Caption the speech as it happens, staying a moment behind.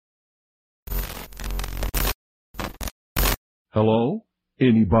Hello?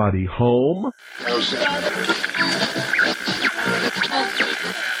 Anybody home?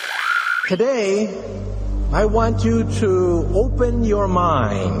 Today, I want you to open your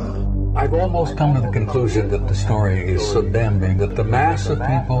mind. I've almost come to the conclusion that the story is so damning that the mass of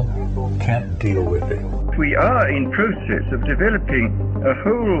people can't deal with it. We are in process of developing a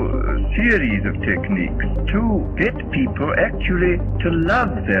whole series of techniques to get people actually to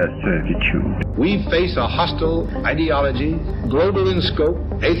love their servitude. We face a hostile ideology, global in scope,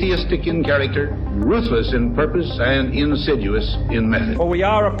 atheistic in character, ruthless in purpose, and insidious in method. For we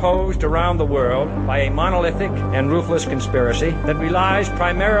are opposed around the world by a monolithic and ruthless conspiracy that relies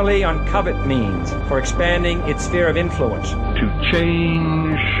primarily on covert means for expanding its sphere of influence. To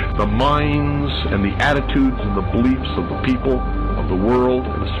change the minds and the attitudes and the beliefs of the people of the world,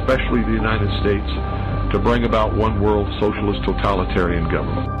 and especially the United States, to bring about one world socialist totalitarian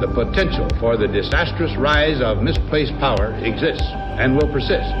government. The potential for the disastrous rise of misplaced power exists and will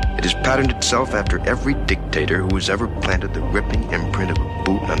persist. It has patterned itself after every dictator who has ever planted the ripping imprint of a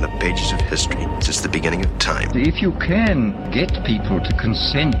boot on the pages of history since the beginning of time. If you can get people to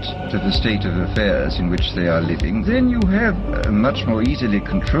consent to the state of affairs in which they are living, then you have a much more easily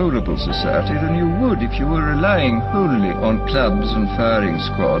controllable society than you would if you were relying wholly on clubs and firing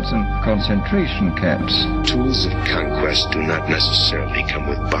squads and concentration camps. Tools of conquest do not necessarily come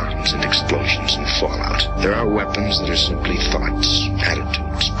with bombs and explosions and fallout. There are weapons that are simply thoughts,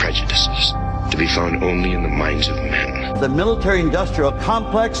 attitudes, prejudices, to be found only in the minds of men. The military-industrial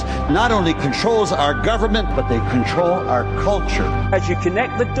complex not only controls our government, but they control our culture. As you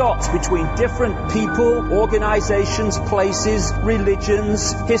connect the dots between different people, organizations, places,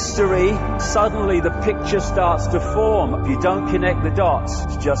 religions, history, suddenly the picture starts to form. If you don't connect the dots,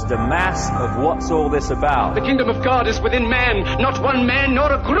 it's just a mass of what's all this about. The kingdom of God is within man, not one man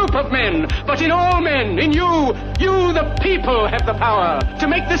nor a group of men, but in all men, in you. You, the people, have the power to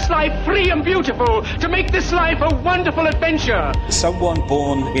make this life free and beautiful, to make this life a wonderful adventure. Someone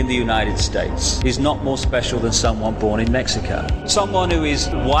born in the United States is not more special than someone born in Mexico. Someone who is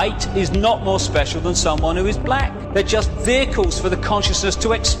white is not more special than someone who is black. They're just vehicles for the consciousness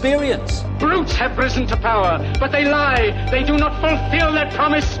to experience. Brutes have risen to power, but they lie. They do not fulfill that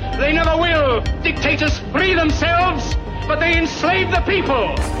promise. They never will. Dictators free themselves, but they enslave the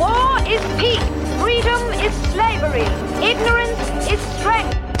people. War is peace. Freedom is slavery. Ignorance is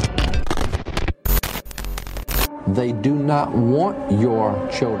strength. They do not want your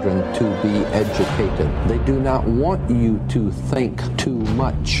children to be educated. They do not want you to think too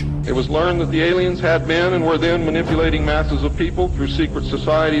much. It was learned that the aliens had been and were then manipulating masses of people through secret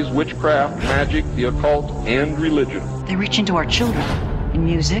societies, witchcraft, magic, the occult, and religion. They reach into our children in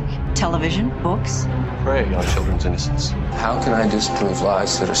music, television, books. Prey on children's innocence. How can I disprove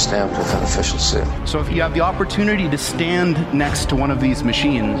lies that are stamped with an official seal? So if you have the opportunity to stand next to one of these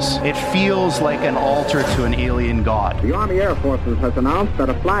machines, it feels like an altar to an alien god. The Army Air Forces has announced that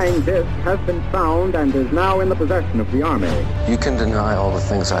a flying disc has been found and is now in the possession of the Army. You can deny all the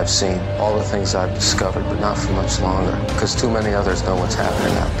things I've seen, all the things I've discovered, but not for much longer, because too many others know what's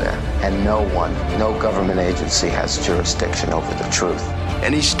happening out there. And no one, no government agency has jurisdiction over the truth.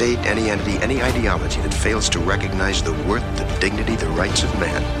 Any state, any entity, any ideology that fails to recognize the worth, the dignity, the rights of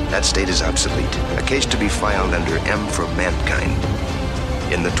man, that state is obsolete. A case to be filed under M for Mankind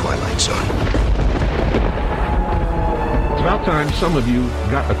in the Twilight Zone. It's about time some of you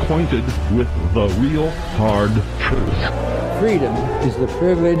got acquainted with the real hard truth. Freedom is the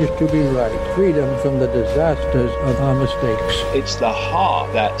privilege to be right. Freedom from the disasters of our mistakes. It's the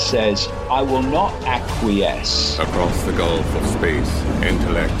heart that says, I will not acquiesce. Across the gulf of space,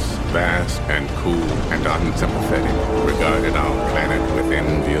 intellects, vast and cool and unsympathetic, regarded our planet with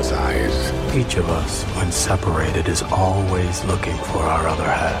envious eyes. Each of us, when separated, is always looking for our other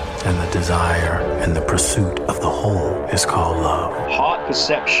half. And the desire and the pursuit of the whole is called love. Heart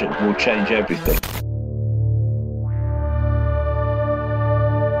perception will change everything.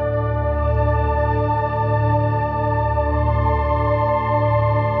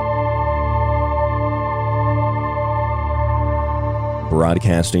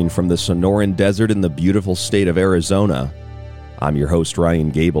 Broadcasting from the Sonoran Desert in the beautiful state of Arizona, I'm your host, Ryan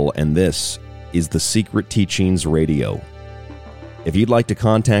Gable, and this is The Secret Teachings Radio. If you'd like to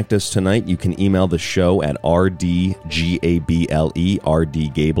contact us tonight, you can email the show at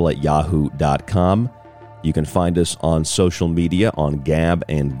rdgable@yahoo.com. You can find us on social media on Gab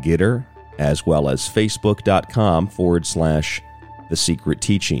and Gitter, as well as facebook.com/The Secret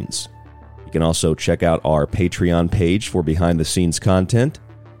Teachings. You can also check out our Patreon page for behind-the-scenes content.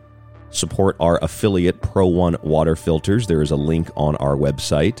 Support our affiliate Pro One water filters. There is a link on our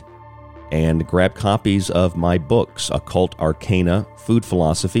website. and grab copies of my books, Occult Arcana, Food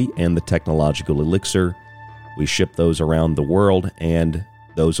Philosophy, and The Technological Elixir. We ship those around the world, and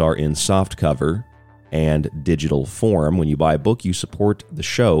those are in softcover and digital form. When you buy a book, you support the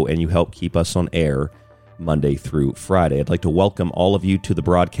show, and you help keep us on air Monday through Friday. I'd like to welcome all of you to the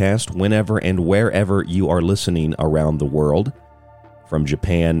broadcast whenever and wherever you are listening around the world, from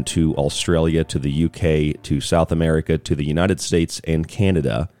Japan to Australia to the UK to South America to the United States and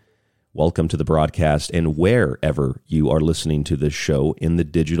Canada. Welcome to the broadcast, and wherever you are listening to this show in the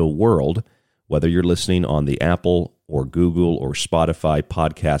digital world, whether you're listening on the Apple or Google or Spotify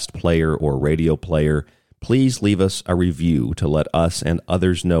podcast player or radio player, please leave us a review to let us and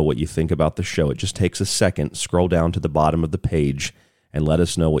others know what you think about the show. It just takes a second. Scroll down to the bottom of the page and let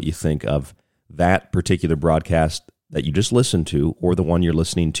us know what you think of that particular broadcast that you just listened to or the one you're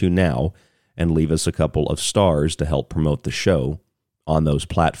listening to now, and leave us a couple of stars to help promote the show on those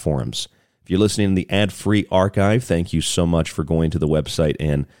platforms. If you're listening in the ad-free archive, thank you so much for going to the website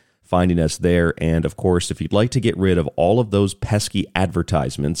and finding us there. And of course, if you'd like to get rid of all of those pesky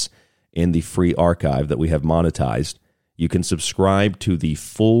advertisements in the free archive that we have monetized, you can subscribe to the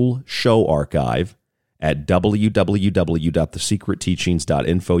full show archive at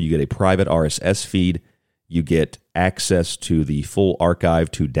www.thesecretteachings.info. You get a private RSS feed. You get access to the full archive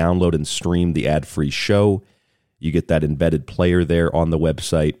to download and stream the ad-free show. You get that embedded player there on the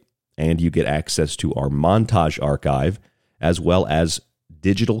website, and you get access to our montage archive, as well as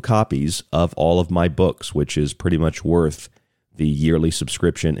digital copies of all of my books, which is pretty much worth the yearly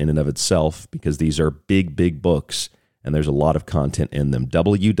subscription in and of itself, because these are big, big books, and there's a lot of content in them.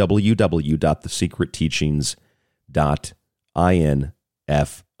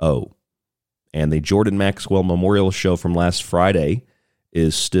 www.thesecretteachings.info. And the Jordan Maxwell Memorial Show from last Friday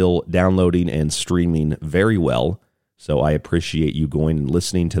is still downloading and streaming very well, so I appreciate you going and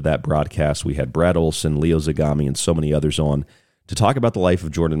listening to that broadcast. We had Brad Olson, Leo Zagami, and so many others on to talk about the life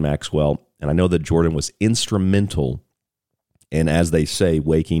of Jordan Maxwell, and I know that Jordan was instrumental in, as they say,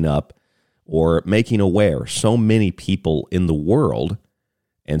 waking up or making aware so many people in the world,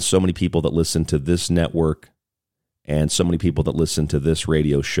 and so many people that listen to this network, and so many people that listen to this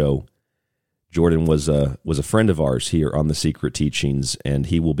radio show. Jordan was a friend of ours here on The Secret Teachings, and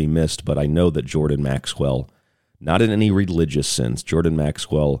he will be missed, but I know that Jordan Maxwell, not in any religious sense, Jordan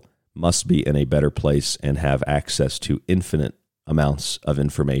Maxwell must be in a better place and have access to infinite amounts of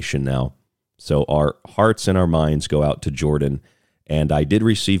information now. So our hearts and our minds go out to Jordan, and I did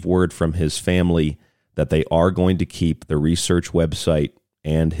receive word from his family that they are going to keep the research website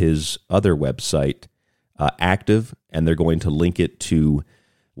and his other website active, and they're going to link it to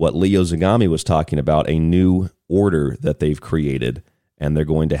what Leo Zagami was talking about, a new order that they've created, and they're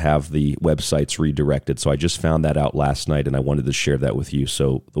going to have the websites redirected. So I just found that out last night, and I wanted to share that with you.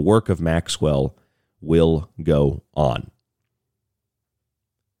 So the work of Maxwell will go on.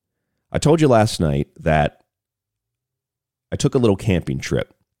 I told you last night that I took a little camping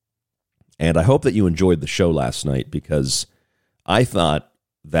trip, and I hope that you enjoyed the show last night, because I thought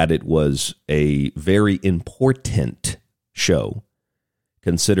that it was a very important show,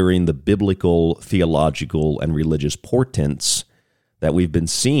 considering the biblical, theological, and religious portents that we've been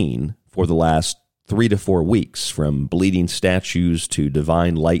seeing for the last 3 to 4 weeks, from bleeding statues to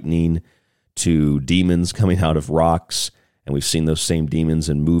divine lightning to demons coming out of rocks, and we've seen those same demons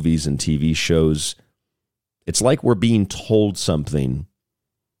in movies and TV shows. It's like we're being told something.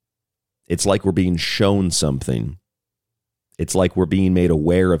 It's like we're being shown something. It's like we're being made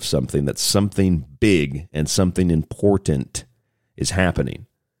aware of something, that something big and something important is happening.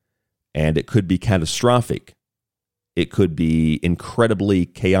 And it could be catastrophic. It could be incredibly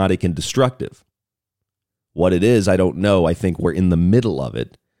chaotic and destructive. What it is, I don't know. I think we're in the middle of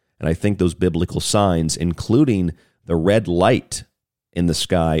it. And I think those biblical signs, including the red light in the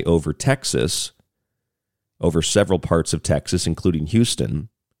sky over Texas, over several parts of Texas, including Houston,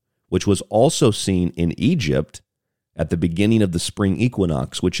 which was also seen in Egypt at the beginning of the spring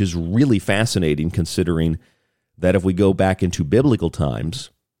equinox, which is really fascinating, considering that if we go back into biblical times,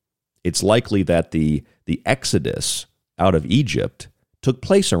 it's likely that the exodus out of Egypt took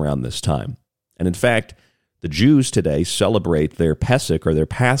place around this time. And in fact, the Jews today celebrate their Pesach, or their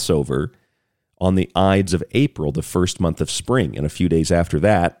Passover, on the Ides of April, the first month of spring. And a few days after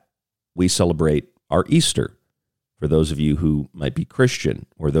that, we celebrate our Easter, for those of you who might be Christian,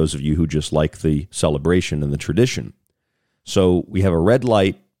 or those of you who just like the celebration and the tradition. So we have a red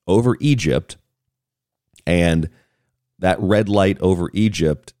light over Egypt, and that red light over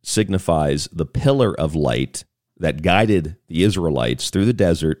Egypt signifies the pillar of light that guided the Israelites through the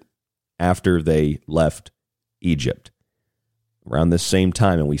desert after they left Egypt. around this same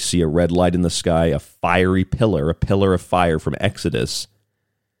time, and we see a red light in the sky, a fiery pillar, a pillar of fire from Exodus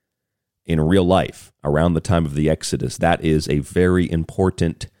in real life around the time of the Exodus, that is a very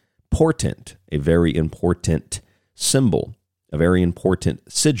important portent, a very important symbol, a very important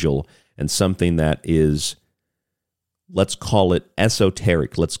sigil, and something that is, let's call it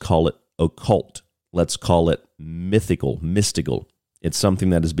esoteric, let's call it occult, let's call it mystical. It's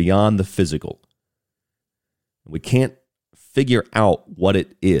something that is beyond the physical. We can't figure out what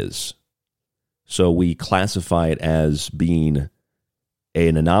it is, so we classify it as being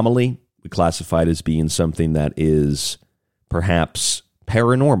an anomaly. We classify it as being something that is perhaps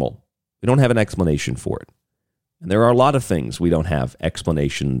paranormal. We don't have an explanation for it. And there are a lot of things we don't have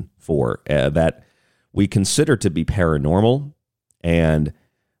explanation for that we consider to be paranormal. And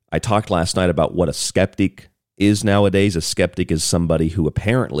I talked last night about what a skeptic is nowadays. A skeptic is somebody who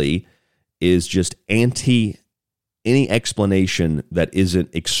apparently is just anti any explanation that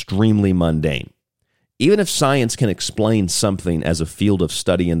isn't extremely mundane. Even if science can explain something as a field of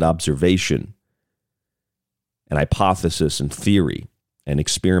study and observation, and hypothesis and theory and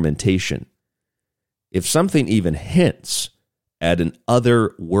experimentation, if something even hints at an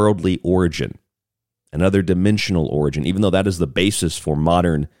otherworldly origin, an other dimensional origin, even though that is the basis for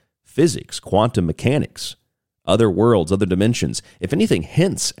modern physics, quantum mechanics, other worlds, other dimensions, if anything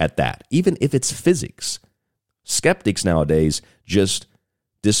hints at that, even if it's physics, skeptics nowadays just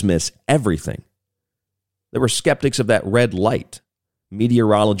dismiss everything. There were skeptics of that red light.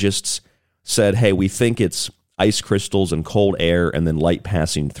 Meteorologists said, hey, we think it's ice crystals and cold air and then light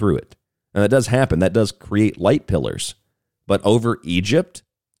passing through it. And that does happen. That does create light pillars. But over Egypt,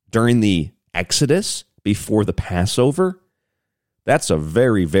 during the Exodus, before the Passover, that's a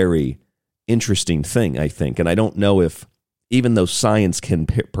very, very interesting thing, I think. And I don't know if, even though science can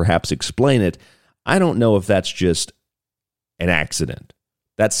perhaps explain it, I don't know if that's just an accident.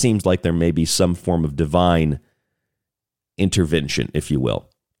 That seems like there may be some form of divine intervention, if you will.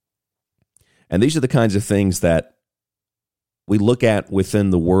 And these are the kinds of things that we look at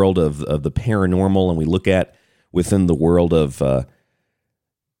within the world of the paranormal, and we look at within the world of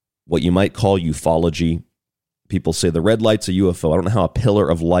what you might call ufology. People say the red light's a UFO. I don't know how a pillar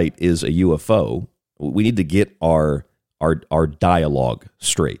of light is a UFO. We need to get our dialogue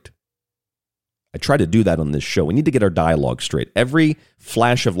straight. I try to do that on this show. We need to get our dialogue straight. Every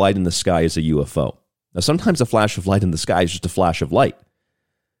flash of light in the sky is a UFO. Now, sometimes a flash of light in the sky is just a flash of light.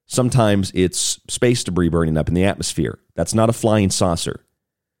 Sometimes it's space debris burning up in the atmosphere. That's not a flying saucer.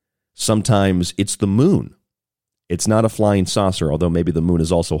 Sometimes it's the moon. It's not a flying saucer, although maybe the moon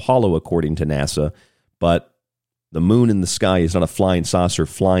is also hollow according to NASA, but the moon in the sky is not a flying saucer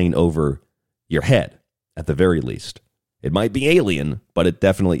flying over your head, at the very least. It might be alien, but it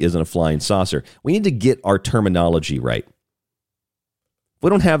definitely isn't a flying saucer. We need to get our terminology right. If we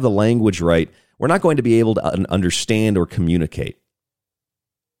don't have the language right, we're not going to be able to understand or communicate.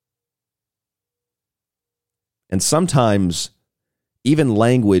 And sometimes even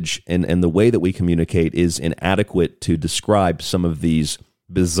language and the way that we communicate is inadequate to describe some of these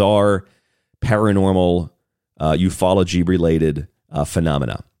bizarre, paranormal, ufology-related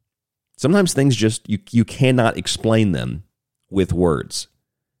phenomena. Sometimes things just, you cannot explain them with words.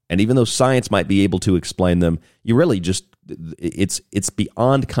 And even though science might be able to explain them, you really just, it's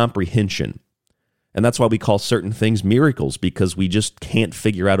beyond comprehension. And that's why we call certain things miracles, because we just can't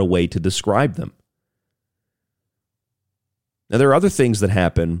figure out a way to describe them. Now, there are other things that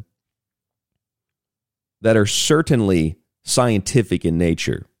happen that are certainly scientific in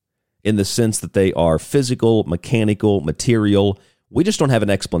nature, in the sense that they are physical, mechanical, material. We just don't have an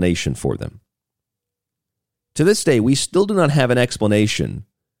explanation for them. To this day, we still do not have an explanation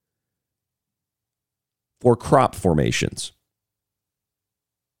for crop formations.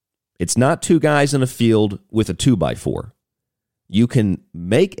 It's not two guys in a field with a 2x4. You can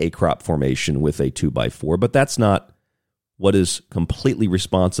make a crop formation with a 2x4, but that's not what is completely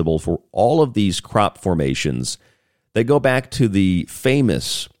responsible for all of these crop formations. They go back to the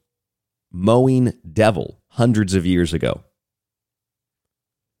famous mowing devil hundreds of years ago.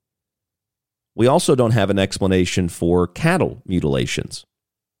 We also don't have an explanation for cattle mutilations.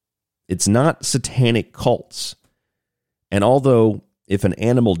 It's not satanic cults. And although if an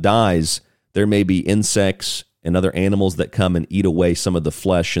animal dies, there may be insects and other animals that come and eat away some of the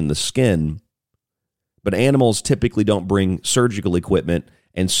flesh and the skin, but animals typically don't bring surgical equipment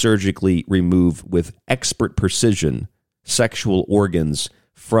and surgically remove with expert precision sexual organs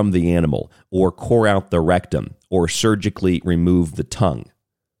from the animal, or core out the rectum, or surgically remove the tongue.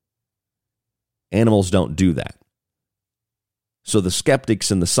 Animals don't do that. So the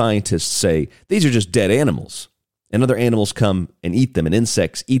skeptics and the scientists say, these are just dead animals. And other animals come and eat them, and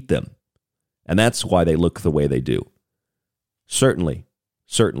insects eat them. And that's why they look the way they do. Certainly.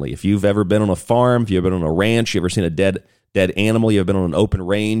 If you've ever been on a farm, if you've been on a ranch, you've ever seen a dead animal, you've been on an open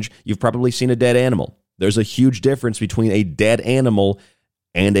range, you've probably seen a dead animal. There's a huge difference between a dead animal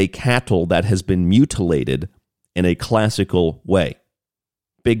and a cattle that has been mutilated in a classical way.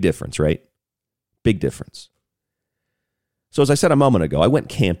 Big difference, right? Big difference. So as I said a moment ago, I went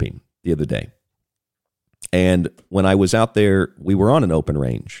camping the other day. And when I was out there, we were on an open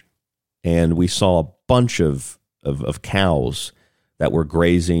range. And we saw a bunch of cows that were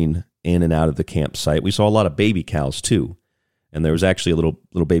grazing in and out of the campsite. We saw a lot of baby cows, too. And there was actually a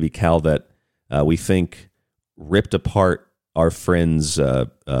little baby cow that we think ripped apart our friend's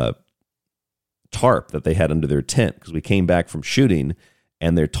tarp that they had under their tent, because we came back from shooting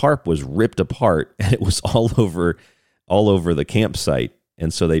and their tarp was ripped apart and it was all over the campsite.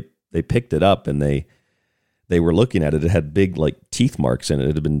 And so they picked it up and they were looking at it. It had big like teeth marks in it.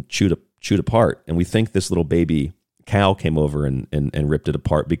 It had been chewed apart. And we think this little baby cow came over and ripped it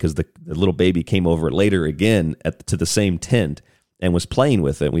apart, because the little baby came over later again to the same tent and was playing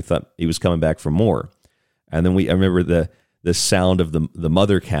with it. And we thought he was coming back for more. And then I remember the sound of the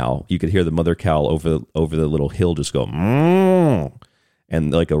mother cow. You could hear the mother cow over the little hill just go,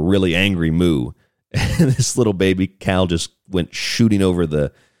 and like a really angry moo. And this little baby cow just went shooting over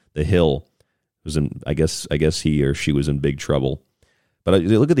the hill. It was I guess he or she was in big trouble. But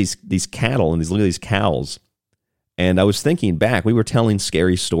look at these cattle and look at these cows. And I was thinking back, we were telling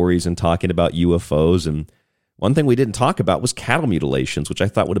scary stories and talking about UFOs, and one thing we didn't talk about was cattle mutilations, which I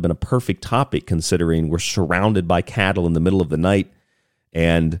thought would have been a perfect topic, considering we're surrounded by cattle in the middle of the night.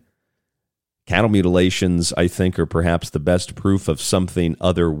 And cattle mutilations, I think, are perhaps the best proof of something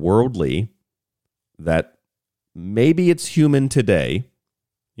otherworldly, that maybe it's human today.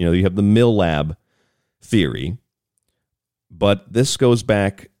 You know, you have the MILAB theory, but this goes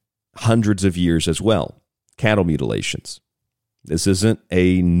back hundreds of years as well. Cattle mutilations. This isn't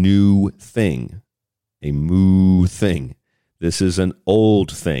a new thing. A moo thing. This is an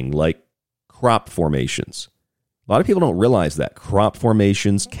old thing, like crop formations. A lot of people don't realize that. Crop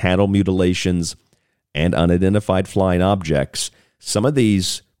formations, cattle mutilations, and unidentified flying objects. Some of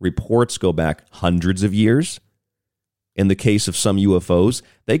these reports go back hundreds of years. In the case of some UFOs,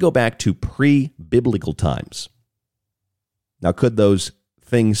 they go back to pre-biblical times. Now, could those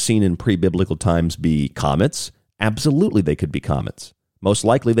things seen in pre-biblical times be comets? Absolutely, they could be comets. Most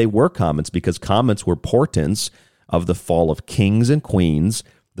likely they were comets, because comets were portents of the fall of kings and queens,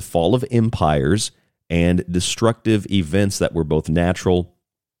 the fall of empires, and destructive events that were both natural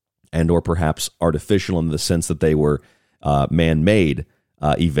and or perhaps artificial, in the sense that they were man-made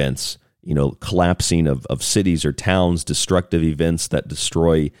events, collapsing of cities or towns, destructive events that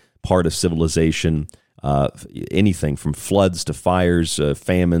destroy part of civilization, anything from floods to fires,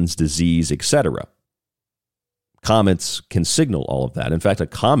 famines, disease, etc. Comets can signal all of that. In fact, a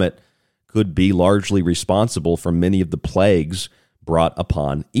comet could be largely responsible for many of the plagues brought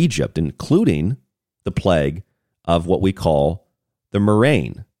upon Egypt, including the plague of what we call the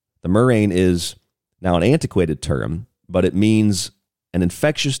Murrain. The Murrain is now an antiquated term, but it means an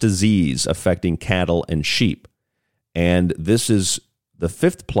infectious disease affecting cattle and sheep. And this is the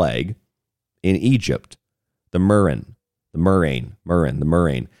fifth plague in Egypt, the Murrain.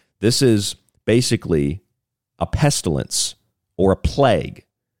 This is basically a pestilence or a plague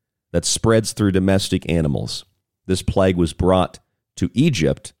that spreads through domestic animals. This plague was brought to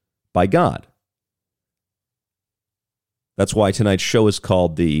Egypt by God. That's why tonight's show is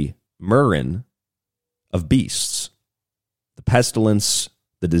called the Murrain of beasts. The pestilence,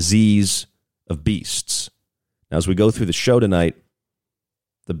 the disease of beasts. Now, as we go through the show tonight,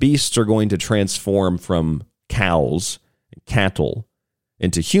 the beasts are going to transform from cows and cattle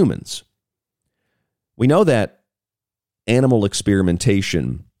into humans. We know that animal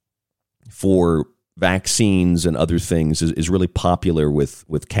experimentation for vaccines and other things is really popular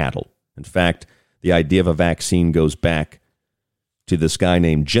with cattle. In fact, the idea of a vaccine goes back to this guy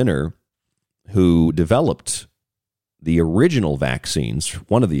named Jenner, who developed the original vaccines,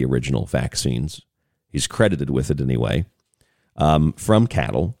 one of the original vaccines, he's credited with it anyway, from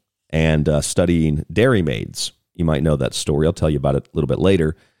cattle, and studying dairy maids. You might know that story. I'll tell you about it a little bit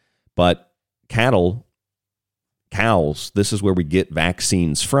later. But cows, this is where we get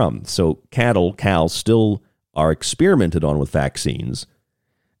vaccines from. So cows still are experimented on with vaccines.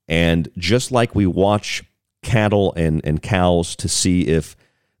 And just like we watch cattle and cows to see if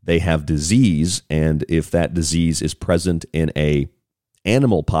they have disease, and if that disease is present in a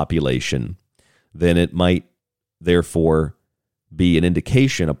animal population, then it might therefore be an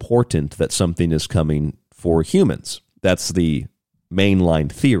indication, a portent that something is coming for humans. That's the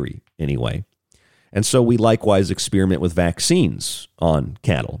mainline theory, anyway. And so we likewise experiment with vaccines on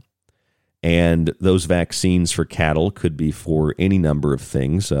cattle. And those vaccines for cattle could be for any number of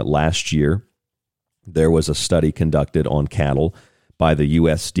things. Last year, there was a study conducted on cattle by the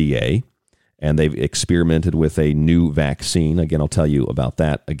USDA, and they've experimented with a new vaccine. Again, I'll tell you about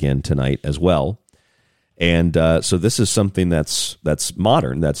that again tonight as well. And so this is something that's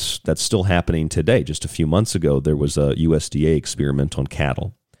modern, that's still happening today. Just a few months ago, there was a USDA experiment on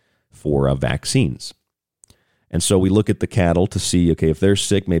cattle for vaccines. And so we look at the cattle to see, okay, if they're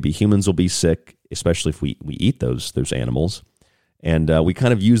sick, maybe humans will be sick, especially if we eat those animals. And we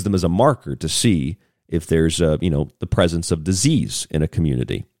kind of use them as a marker to see if there's, the presence of disease in a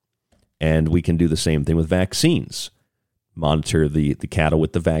community. And we can do the same thing with vaccines. Monitor the cattle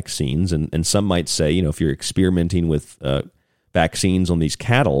with the vaccines. And some might say, if you're experimenting with vaccines on these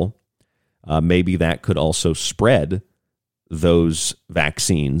cattle, maybe that could also spread those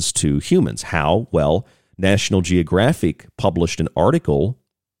vaccines to humans. How? Well, National Geographic published an article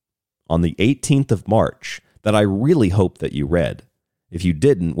on the 18th of March that I really hope that you read. If you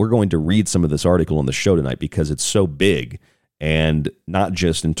didn't, we're going to read some of this article on the show tonight because it's so big, and not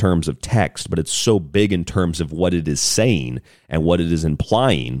just in terms of text, but it's so big in terms of what it is saying and what it is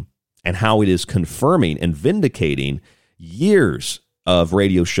implying and how it is confirming and vindicating years of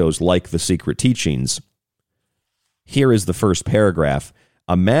radio shows like The Secret Teachings. Here is the first paragraph.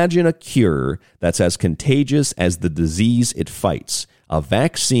 Imagine a cure that's as contagious as the disease it fights, a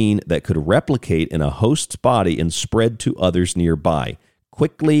vaccine that could replicate in a host's body and spread to others nearby,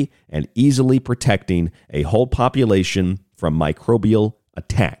 quickly and easily protecting a whole population from microbial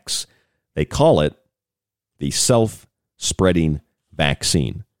attacks. They call it the self-spreading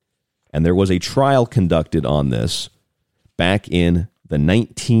vaccine. And there was a trial conducted on this back in the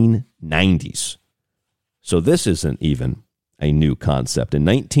 1990s. So this isn't even a new concept. In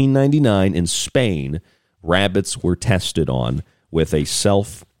 1999, in Spain, rabbits were tested on with a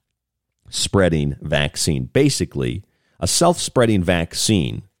self-spreading vaccine. Basically, a self-spreading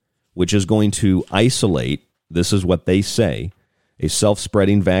vaccine, which is going to isolate, this is what they say, a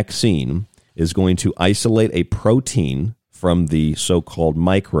self-spreading vaccine is going to isolate a protein from the so-called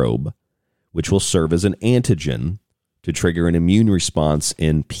microbe, which will serve as an antigen to trigger an immune response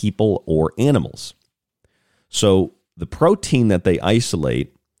in people or animals. So the protein that they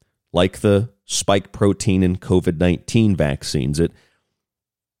isolate, like the spike protein in COVID-19 vaccines, it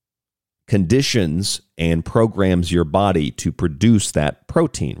conditions and programs your body to produce that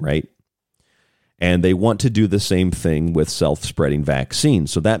protein, right? And they want to do the same thing with self-spreading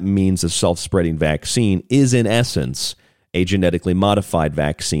vaccines. So that means a self-spreading vaccine is, in essence, a genetically modified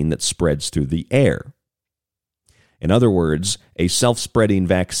vaccine that spreads through the air. In other words, a self-spreading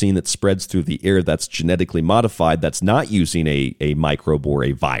vaccine that spreads through the air that's genetically modified, that's not using a microbe or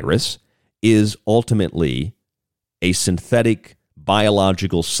a virus, is ultimately a synthetic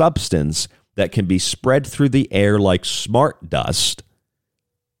biological substance that can be spread through the air like smart dust,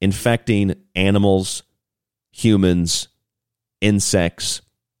 infecting animals, humans, insects,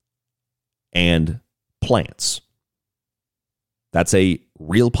 and plants. That's a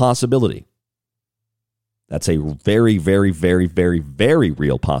real possibility. That's a very, very, very, very, very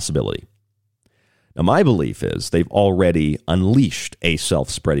real possibility. Now, my belief is they've already unleashed a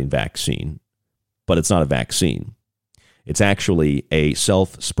self-spreading vaccine, but it's not a vaccine. It's actually a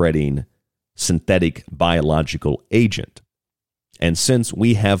self-spreading synthetic biological agent. And since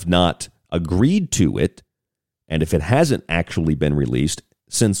we have not agreed to it, and if it hasn't actually been released,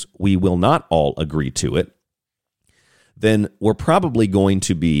 since we will not all agree to it, then we're probably going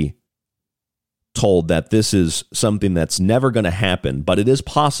to be told that this is something that's never going to happen, but it is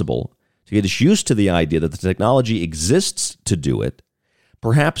possible to get us used to the idea that the technology exists to do it,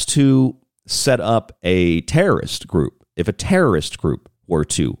 perhaps to set up a terrorist group, if a terrorist group were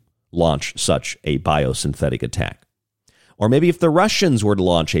to launch such a biosynthetic attack. Or maybe if the Russians were to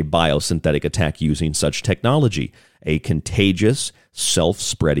launch a biosynthetic attack using such technology, a contagious,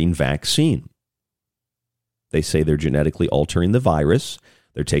 self-spreading vaccine. They say they're genetically altering the virus,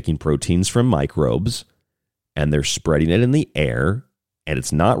 they're taking proteins from microbes, and they're spreading it in the air, and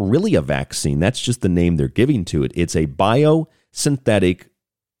it's not really a vaccine. That's just the name they're giving to it. It's a biosynthetic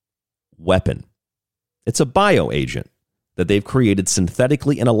weapon. It's a bioagent that they've created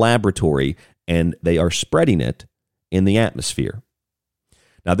synthetically in a laboratory, and they are spreading it in the atmosphere.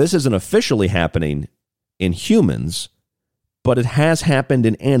 Now, this isn't officially happening in humans, but it has happened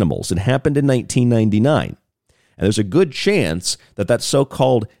in animals. It happened in 1999. And there's a good chance that that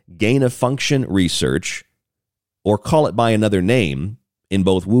so-called gain-of-function research, or call it by another name, in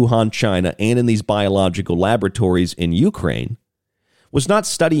both Wuhan, China, and in these biological laboratories in Ukraine was not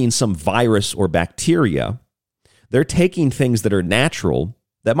studying some virus or bacteria. They're taking things that are natural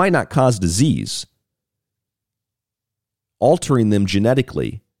that might not cause disease, altering them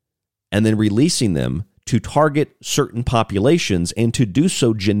genetically, and then releasing them to target certain populations, and to do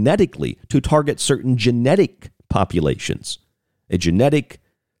so genetically, to target certain genetic populations. A genetic,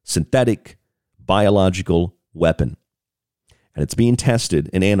 synthetic, biological weapon. And it's being tested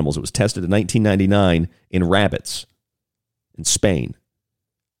in animals. It was tested in 1999 in rabbits in Spain.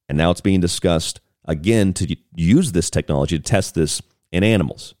 And now it's being discussed again to use this technology to test this in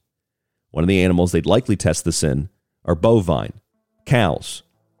animals. One of the animals they'd likely test this in are bovine, cows.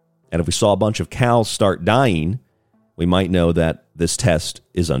 And if we saw a bunch of cows start dying, we might know that this test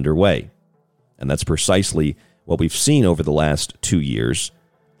is underway. And that's precisely what we've seen over the last 2 years.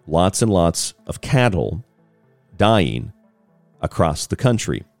 Lots and lots of cattle dying across the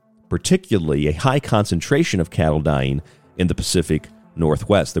country, particularly a high concentration of cattle dying in the Pacific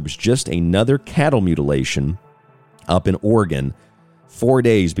Northwest. There was just another cattle mutilation up in Oregon 4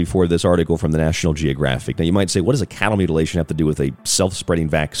 days before this article from the National Geographic. Now, you might say, what does a cattle mutilation have to do with a self-spreading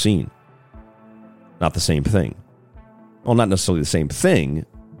vaccine? Not the same thing. Well, not necessarily the same thing,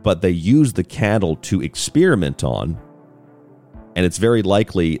 but they use the cattle to experiment on, and it's very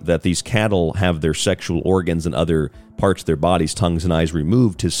likely that these cattle have their sexual organs and other parts of their bodies, tongues and eyes,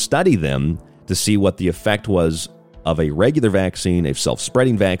 removed to study them to see what the effect was of a regular vaccine, a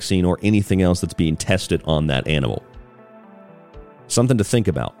self-spreading vaccine, or anything else that's being tested on that animal. Something to think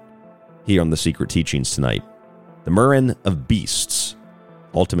about here on The Secret Teachings tonight. The Murrain of beasts.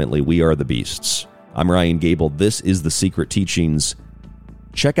 Ultimately, we are the beasts. I'm Ryan Gable. This is The Secret Teachings.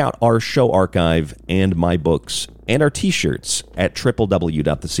 Check out our show archive and my books and our t-shirts at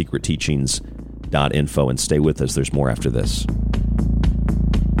www.thesecretteachings.info, and stay with us. There's more after this.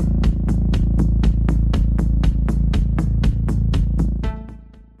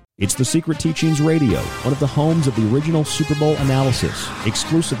 It's The Secret Teachings Radio, one of the homes of the original Super Bowl analysis,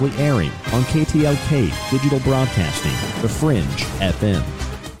 exclusively airing on KTLK Digital Broadcasting, The Fringe FM.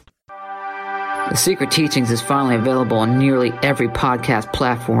 The Secret Teachings is finally available on nearly every podcast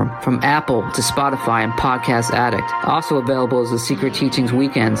platform, from Apple to Spotify and Podcast Addict. Also available is The Secret Teachings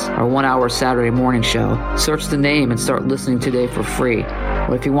Weekends, our 1-hour Saturday morning show. Search the name and start listening today for free.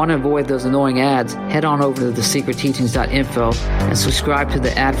 But if you want to avoid those annoying ads, head on over to thesecretteachings.info and subscribe to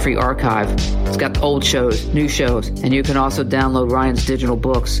the ad-free archive. It's got old shows, new shows, and you can also download Ryan's digital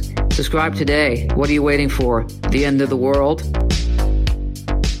books. Subscribe today. What are you waiting for? The end of the world?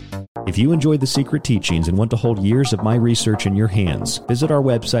 If you enjoyed The Secret Teachings and want to hold years of my research in your hands, visit our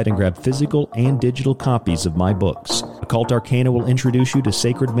website and grab physical and digital copies of my books. Occult Arcana will introduce you to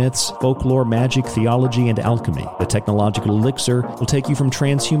sacred myths, folklore, magic, theology, and alchemy. The Technological Elixir will take you from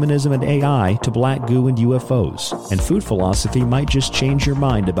transhumanism and AI to black goo and UFOs. And Food Philosophy might just change your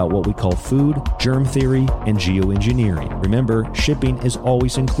mind about what we call food, germ theory, and geoengineering. Remember, shipping is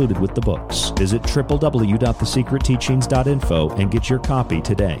always included with the books. Visit www.thesecretteachings.info and get your copy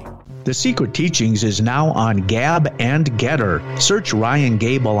today. The Secret Teachings is now on Gab and Getter. Search Ryan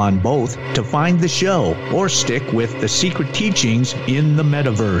Gable on both to find the show, or stick with The Secret Teachings in the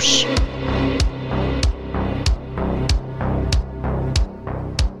metaverse.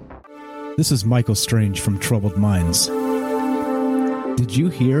 This is Michael Strange from Troubled Minds. Did you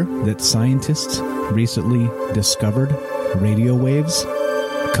hear that scientists recently discovered radio waves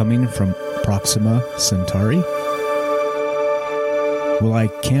coming from Proxima Centauri? Well, I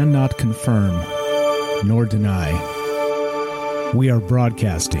cannot confirm nor deny. We are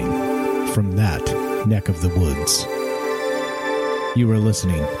broadcasting from that neck of the woods. You are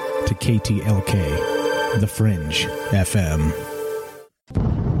listening to KTLK, The Fringe FM.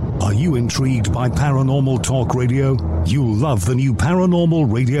 Are you intrigued by Paranormal Talk Radio? You'll love the new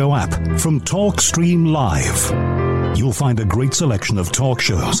Paranormal Radio app from TalkStream Live. You'll find a great selection of talk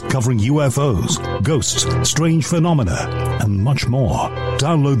shows covering UFOs, ghosts, strange phenomena, and much more.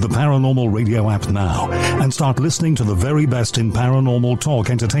 Download the Paranormal Radio app now and start listening to the very best in paranormal talk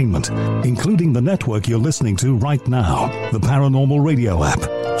entertainment, including the network you're listening to right now, the Paranormal Radio app,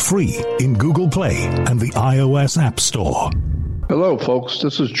 free in Google Play and the iOS App Store. Hello, folks.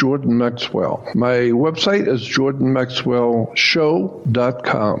 This is Jordan Maxwell. My website is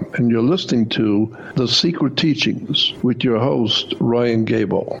jordanmaxwellshow.com, and you're listening to The Secret Teachings with your host, Ryan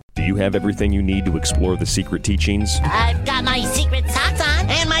Gable. Do you have everything you need to explore The Secret Teachings? I've got my secret socks on,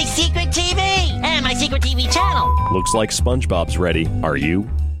 and my secret TV, and my secret TV channel. Looks like SpongeBob's ready. Are you?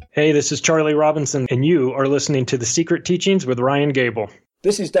 Hey, this is Charlie Robinson, and you are listening to The Secret Teachings with Ryan Gable.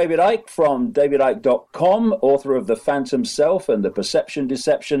 This is David Icke from davidicke.com, author of The Phantom Self and The Perception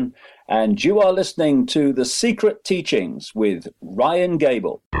Deception, and you are listening to The Secret Teachings with Ryan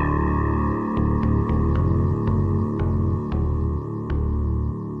Gable.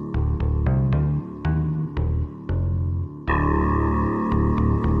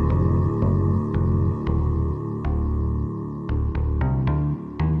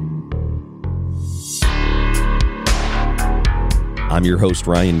 I'm your host,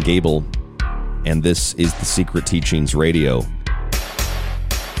 Ryan Gable, and this is The Secret Teachings Radio.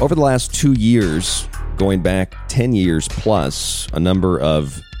 Over the last 2 years, going back 10 years plus, a number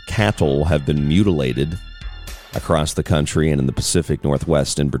of cattle have been mutilated across the country and in the Pacific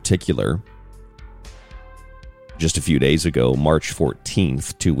Northwest in particular. Just a few days ago, March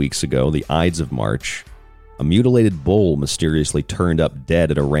 14th, 2 weeks ago, the Ides of March, a mutilated bull mysteriously turned up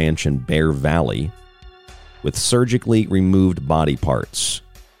dead at a ranch in Bear Valley with surgically removed body parts.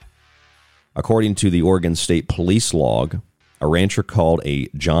 According to the Oregon State Police log, a rancher called a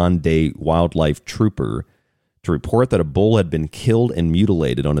John Day wildlife trooper to report that a bull had been killed and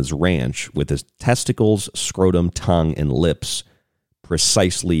mutilated on his ranch with his testicles, scrotum, tongue, and lips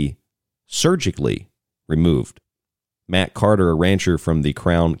precisely surgically removed. Matt Carter, a rancher from the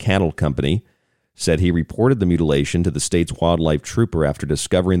Crown Cattle Company, said he reported the mutilation to the state's wildlife trooper after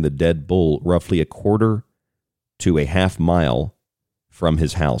discovering the dead bull roughly a quarter to a half mile from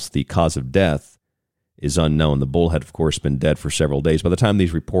his house. The cause of death is unknown. The bull had, of course, been dead for several days. By the time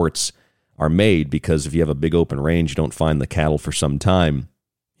these reports are made, because if you have a big open range, you don't find the cattle for some time,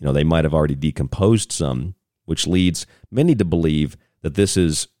 they might have already decomposed some, which leads many to believe that this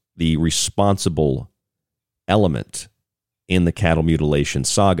is the responsible element in the cattle mutilation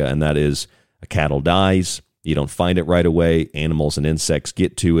saga, and that is a cattle dies, you don't find it right away, animals and insects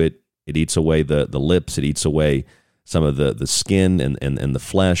get to it, it eats away the lips, it eats away some of the skin and the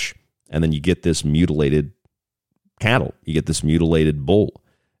flesh, and then you get this mutilated cattle. You get this mutilated bull,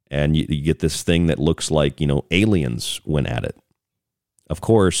 and you get this thing that looks like, aliens went at it. Of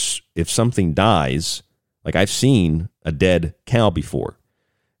course, if something dies, like I've seen a dead cow before.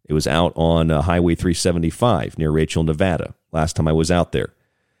 It was out on Highway 375 near Rachel, Nevada, last time I was out there.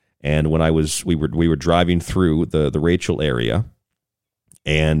 And when we were driving through the Rachel area,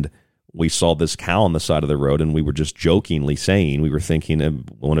 and we saw this cow on the side of the road, and we were just jokingly saying, we were thinking, I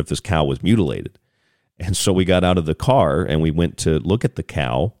wonder if this cow was mutilated. And so we got out of the car, and we went to look at the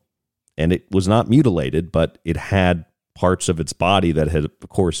cow, and it was not mutilated, but it had parts of its body that had, of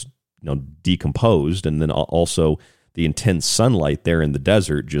course, decomposed, and then also the intense sunlight there in the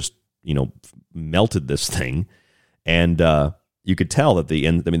desert just, melted this thing. And you could tell that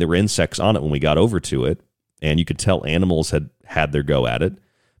there were insects on it when we got over to it, and you could tell animals had their go at it.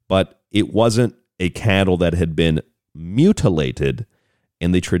 But it wasn't a cattle that had been mutilated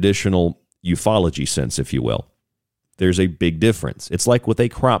in the traditional ufology sense, if you will. There's a big difference. It's like with a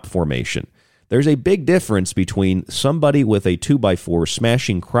crop formation. There's a big difference between somebody with a 2x4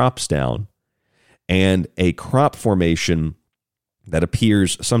 smashing crops down and a crop formation that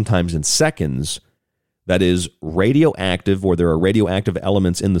appears sometimes in seconds that is radioactive, or there are radioactive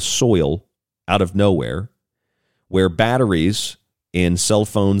elements in the soil out of nowhere, where batteries in cell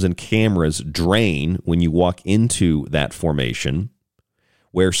phones and cameras drain when you walk into that formation,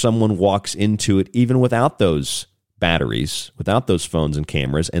 where someone walks into it even without those batteries, without those phones and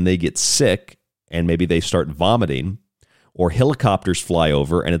cameras, and they get sick, and maybe they start vomiting, or helicopters fly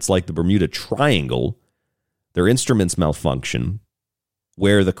over, and it's like the Bermuda Triangle, their instruments malfunction,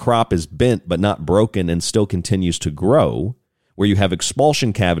 where the crop is bent but not broken and still continues to grow, where you have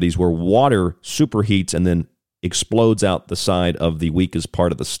expulsion cavities where water superheats and then explodes out the side of the weakest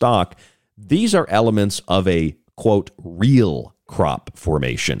part of the stalk. These are elements of a, quote, real crop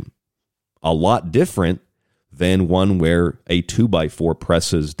formation. A lot different than one where a 2x4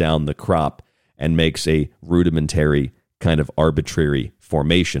 presses down the crop and makes a rudimentary kind of arbitrary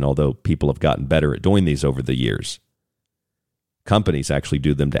formation, although people have gotten better at doing these over the years. Companies actually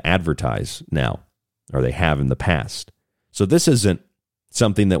do them to advertise now, or they have in the past. So this isn't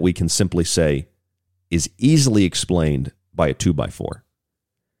something that we can simply say is easily explained by a 2x4.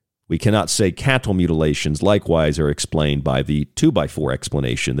 We cannot say cattle mutilations likewise are explained by the 2x4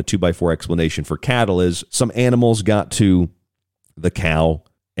 explanation. The 2x4 explanation for cattle is some animals got to the cow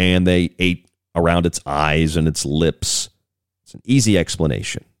and they ate around its eyes and its lips. It's an easy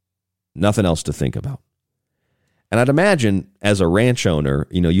explanation. Nothing else to think about. And I'd imagine as a ranch owner,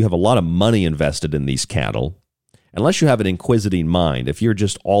 you have a lot of money invested in these cattle. Unless you have an inquisiting mind, if you're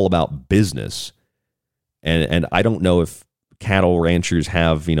just all about business, and I don't know if cattle ranchers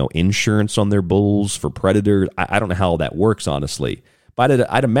have, insurance on their bulls for predators. I don't know how that works, honestly. But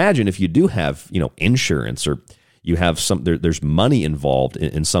I'd imagine if you do have, insurance or you have there's money involved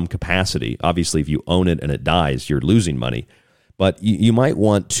in some capacity. Obviously, if you own it and it dies, you're losing money. But you might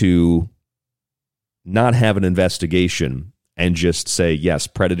want to not have an investigation and just say, yes,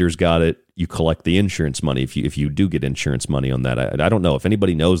 predators got it. You collect the insurance money if you do get insurance money on that. I don't know. If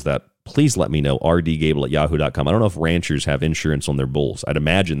anybody knows that, please let me know, rdgable@yahoo.com. I don't know if ranchers have insurance on their bulls. I'd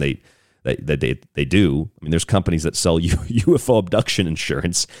imagine they do. I mean, there's companies that sell UFO abduction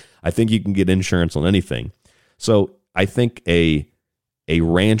insurance. I think you can get insurance on anything. So I think a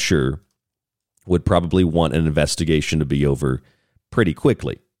rancher would probably want an investigation to be over pretty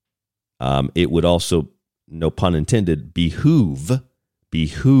quickly. It would also, no pun intended, behoove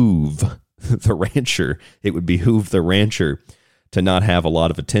the rancher. It would behoove the rancher to not have a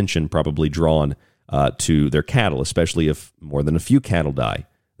lot of attention probably drawn to their cattle, especially if more than a few cattle die.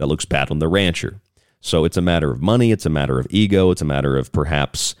 That looks bad on the rancher. So it's a matter of money. It's a matter of ego. It's a matter of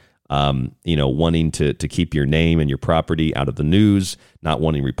perhaps, wanting to keep your name and your property out of the news, not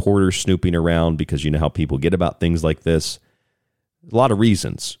wanting reporters snooping around because you know how people get about things like this. A lot of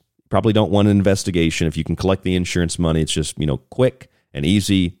reasons. Probably don't want an investigation. If you can collect the insurance money, it's just, quick and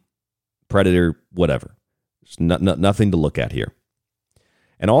easy, predator, whatever. There's nothing to look at here.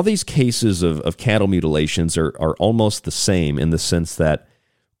 And all these cases of cattle mutilations are almost the same in the sense that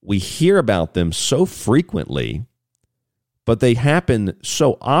we hear about them so frequently, but they happen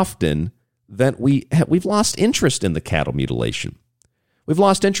so often that we've lost interest in the cattle mutilation. We've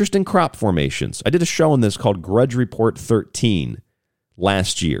lost interest in crop formations. I did a show on this called Grudge Report 13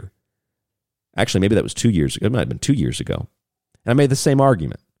 last year. Actually, maybe that was 2 years ago. It might have been 2 years ago. And I made the same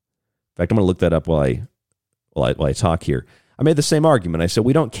argument. In fact, I'm going to look that up while I talk here. I made the same argument. I said,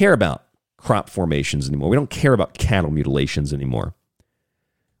 we don't care about crop formations anymore. We don't care about cattle mutilations anymore.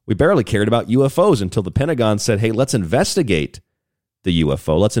 We barely cared about UFOs until the Pentagon said, hey, let's investigate the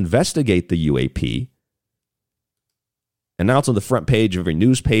UFO. Let's investigate the UAP. And now it's on the front page of every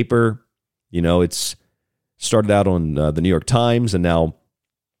newspaper. It's started out on the New York Times, and now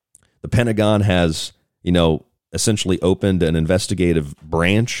the Pentagon has, essentially opened an investigative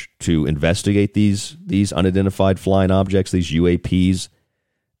branch to investigate these unidentified flying objects, these UAPs.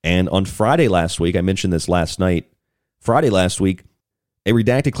 And on Friday last week, I mentioned this last night, Friday last week, a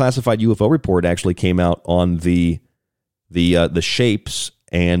redacted classified UFO report actually came out on the shapes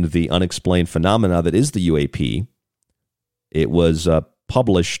and the unexplained phenomena that is the UAP. It was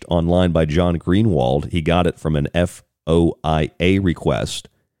published online by John Greenwald. He got it from an FOIA request.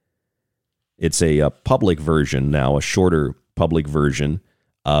 It's a public version now, a shorter public version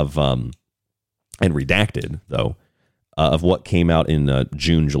of, and redacted, though, of what came out in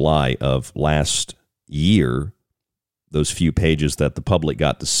June, July of last year, those few pages that the public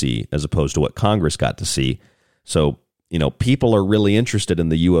got to see, as opposed to what Congress got to see. So, people are really interested in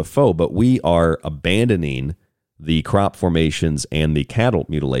the UFO, but we are abandoning the crop formations and the cattle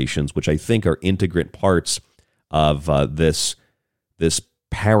mutilations, which I think are integrant parts of this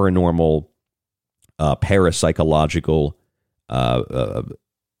paranormal, parapsychological,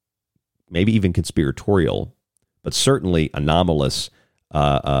 maybe even conspiratorial, but certainly anomalous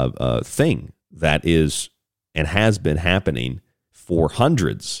thing that is and has been happening for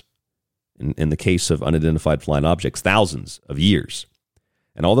hundreds, in the case of unidentified flying objects, thousands of years.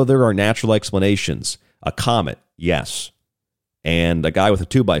 And although there are natural explanations, a comet, yes, and a guy with a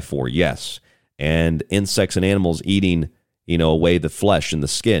 2x4, yes, and insects and animals eating, away the flesh and the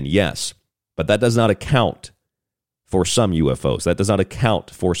skin, yes, but that does not account for some UFOs. That does not account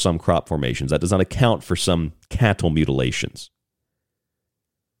for some crop formations. That does not account for some cattle mutilations.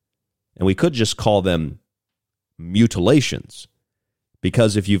 And we could just call them mutilations,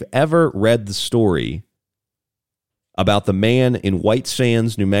 because if you've ever read the story about the man in White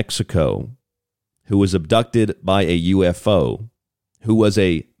Sands, New Mexico, who was abducted by a UFO, who was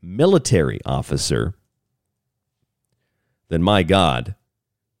a military officer, then my God,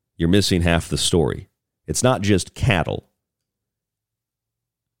 you're missing half the story. It's not just cattle.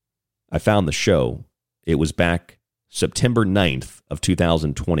 I found the show. It was back September 9th of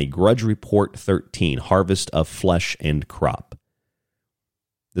 2020, Grudge Report 13, Harvest of Flesh and Crop.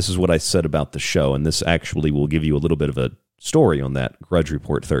 This is what I said about the show, and this actually will give you a little bit of a story on that Grudge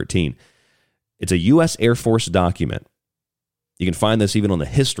Report 13. It's a U.S. Air Force document. You can find this even on the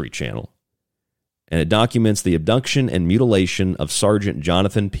History Channel. And it documents the abduction and mutilation of Sergeant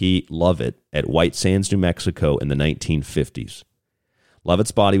Jonathan P. Lovett at White Sands, New Mexico in the 1950s.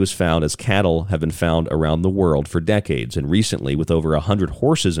 Lovett's body was found as cattle have been found around the world for decades, and recently, with over 100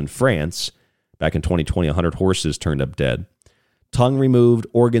 horses in France, back in 2020, 100 horses turned up dead, tongue removed,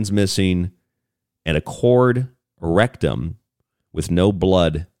 organs missing, and a cord rectum with no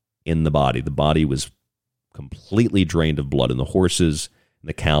blood in the body. The body was completely drained of blood in the horses, and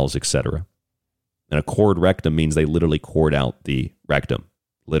the cows, etc. And a cored rectum means they literally cored out the rectum,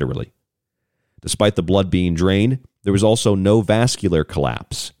 literally. Despite the blood being drained, there was also no vascular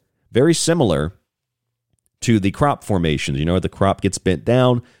collapse. Very similar to the crop formations. You know, the crop gets bent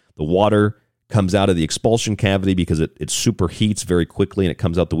down, the water comes out of the expulsion cavity because it superheats very quickly and it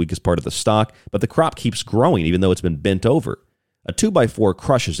comes out the weakest part of the stalk, but the crop keeps growing even though it's been bent over. A 2x4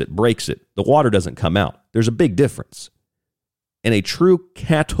 crushes it, breaks it. The water doesn't come out. There's a big difference. In a true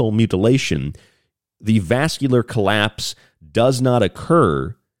cattle mutilation, the vascular collapse does not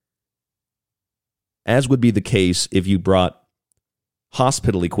occur, as would be the case if you brought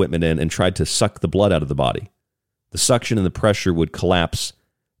hospital equipment in and tried to suck the blood out of the body. The suction and the pressure would collapse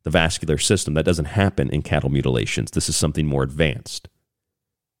the vascular system. That doesn't happen in cattle mutilations. This is something more advanced.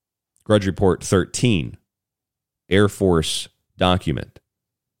 Grudge Report 13, Air Force document.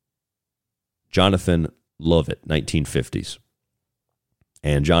 Jonathan Lovett, 1950s.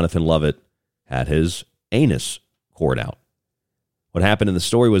 And Jonathan Lovett had his anus cored out. What happened in the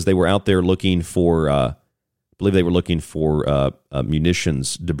story was they were out there looking for, I believe they were looking for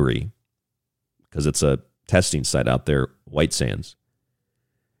munitions debris, because it's a testing site out there, White Sands.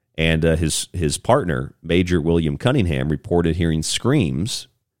 And his partner, Major William Cunningham, reported hearing screams,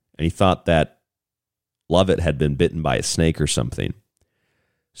 and he thought that Lovett had been bitten by a snake or something.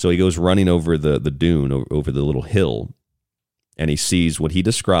 So he goes running over the dune, over the little hill, and he sees what he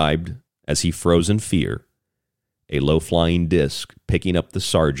described as he froze in fear, a low-flying disc picking up the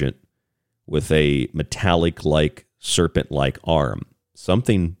sergeant with a metallic-like, serpent-like arm,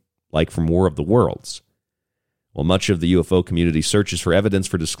 something like from War of the Worlds. While much of the UFO community searches for evidence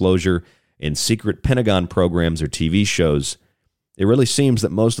for disclosure in secret Pentagon programs or TV shows, it really seems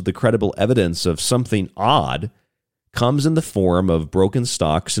that most of the credible evidence of something odd comes in the form of broken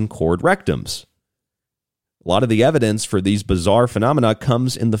stalks and cored rectums. A lot of the evidence for these bizarre phenomena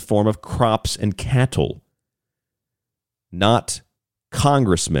comes in the form of crops and cattle, not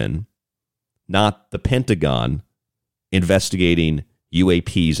congressmen, not the Pentagon investigating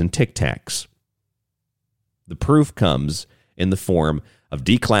UAPs and Tic Tacs. The proof comes in the form of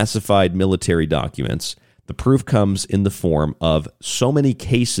declassified military documents. The proof comes in the form of so many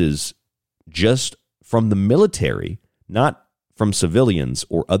cases just from the military, not from civilians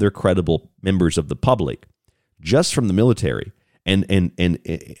or other credible members of the public, just from the military, and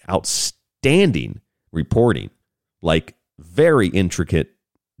outstanding reporting, like very intricate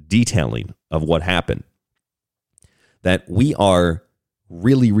detailing of what happened, that we are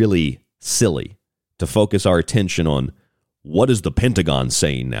really, really silly to focus our attention on what is the Pentagon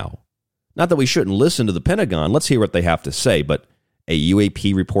saying now. Not that we shouldn't listen to the Pentagon. Let's hear what they have to say. But a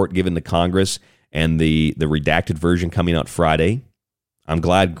UAP report given to Congress and the redacted version coming out Friday, I'm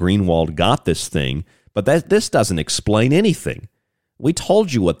glad Greenwald got this thing, but this doesn't explain anything. We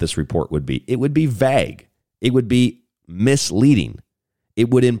told you what this report would be. It would be vague. It would be misleading. It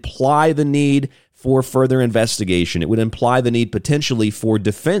would imply the need for further investigation. It would imply the need potentially for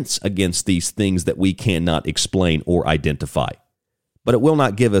defense against these things that we cannot explain or identify. But it will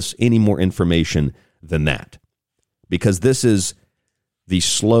not give us any more information than that, because this is the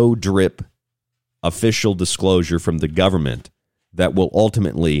slow drip official disclosure from the government that will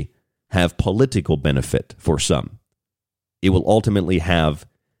ultimately have political benefit for some. It will ultimately have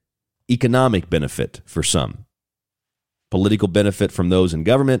economic benefit for some. Political benefit from those in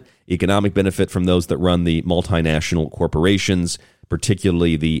government, economic benefit from those that run the multinational corporations,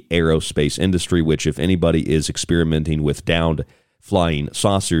 particularly the aerospace industry, which if anybody is experimenting with downed flying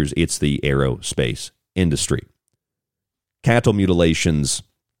saucers, it's the aerospace industry. Cattle mutilations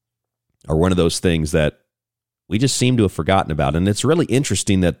are one of those things that we just seem to have forgotten about. And it's really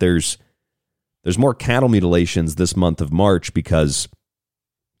interesting that there's more cattle mutilations this month of March, because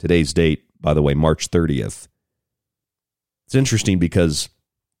today's date, by the way, March 30th. It's interesting because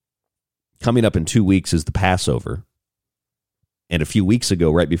coming up in 2 weeks is the Passover. And a few weeks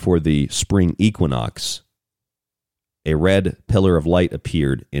ago, right before the spring equinox, a red pillar of light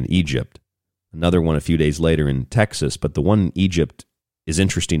appeared in Egypt. Another one a few days later in Texas. But the one in Egypt is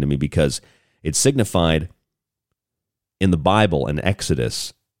interesting to me because it signified in the Bible in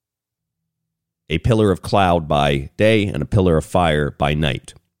Exodus a pillar of cloud by day and a pillar of fire by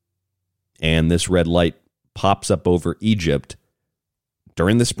night. And this red light pops up over Egypt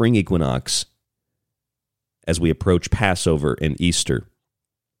during the spring equinox as we approach Passover and Easter.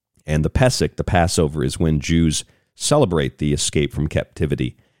 And the Pesach, the Passover, is when Jews celebrate the escape from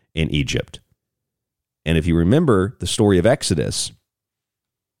captivity in Egypt. And if you remember the story of Exodus,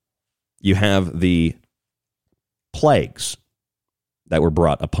 you have the plagues that were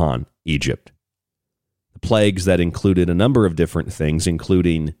brought upon Egypt. The plagues that included a number of different things,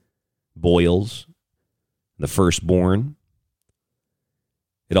 including boils, the firstborn.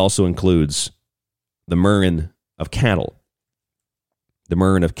 It also includes the murrain of cattle. The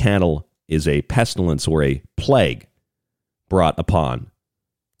murrain of cattle is a pestilence or a plague brought upon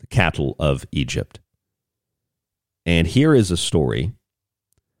the cattle of Egypt. And here is a story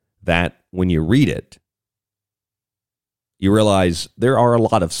that when you read it, you realize there are a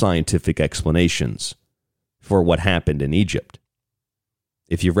lot of scientific explanations for what happened in Egypt.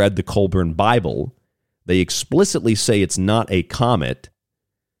 If you've read the Colburn Bible, they explicitly say it's not a comet,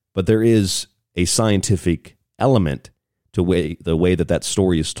 but there is a scientific element to the way that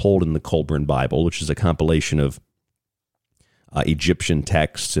story is told in the Colburn Bible, which is a compilation of Egyptian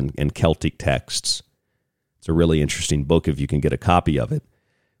texts and Celtic texts. It's a really interesting book if you can get a copy of it.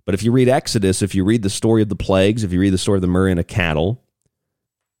 But if you read Exodus, if you read the story of the plagues, if you read the story of the murrain of cattle,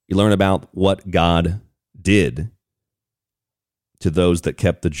 you learn about what God did to those that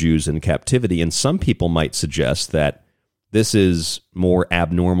kept the Jews in captivity. And some people might suggest that this is more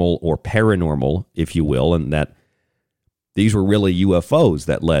abnormal or paranormal, if you will, and that these were really UFOs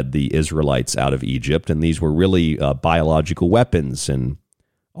that led the Israelites out of Egypt, and these were really biological weapons and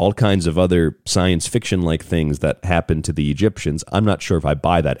all kinds of other science fiction-like things that happened to the Egyptians. I'm not sure if I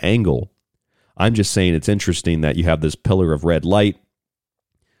buy that angle. I'm just saying it's interesting that you have this pillar of red light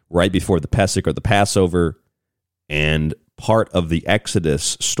right before the Pesach or the Passover, and part of the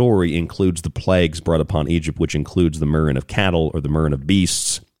Exodus story includes the plagues brought upon Egypt, which includes the murrain of cattle or the murrain of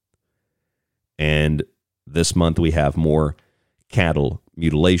beasts. And this month we have more cattle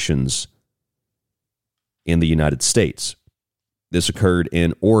mutilations in the United States. This occurred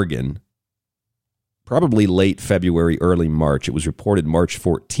in Oregon, probably late February, early March. It was reported March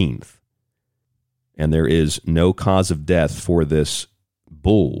 14th. And there is no cause of death for this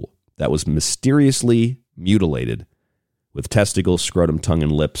bull that was mysteriously mutilated with testicles, scrotum, tongue,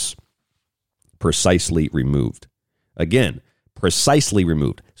 and lips precisely removed. Again, precisely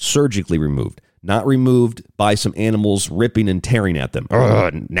removed, surgically removed, not removed by some animals ripping and tearing at them,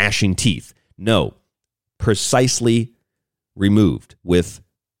 gnashing teeth. No, precisely removed with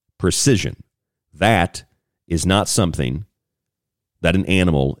precision. That is not something that an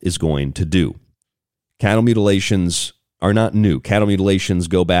animal is going to do. Cattle mutilations are not new. Cattle mutilations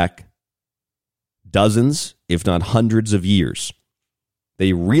go back dozens, if not hundreds of years.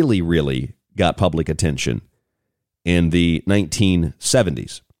 They really, really got public attention in the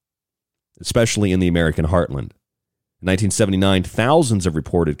 1970s, especially in the American heartland. In 1979, thousands of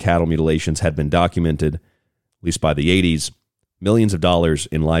reported cattle mutilations had been documented, at least by the 80s. Millions of dollars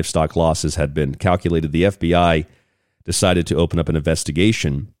in livestock losses had been calculated. The FBI decided to open up an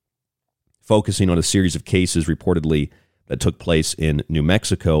investigation focusing on a series of cases reportedly that took place in New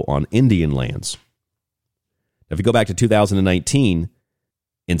Mexico on Indian lands. Now, if you go back to 2019,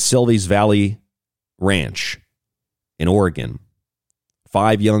 in Sylvie's Valley Ranch in Oregon,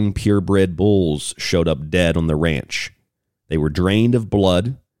 5 young purebred bulls showed up dead on the ranch. They were drained of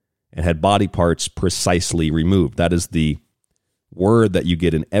blood and had body parts precisely removed. That is the word that you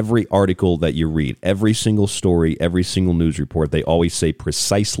get in every article that you read. Every single story, every single news report, they always say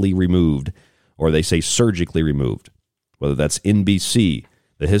precisely removed, or they say surgically removed. Whether that's NBC,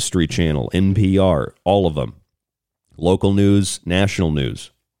 the History Channel, NPR, all of them. Local news, national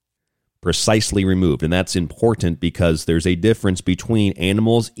news. Precisely removed. And that's important because there's a difference between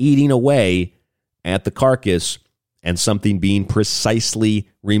animals eating away at the carcass and something being precisely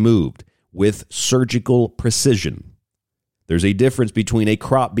removed with surgical precision. There's a difference between a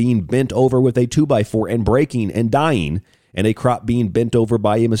crop being bent over with a 2x4 and breaking and dying, and a crop being bent over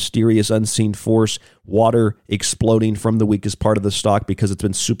by a mysterious unseen force, water exploding from the weakest part of the stalk because it's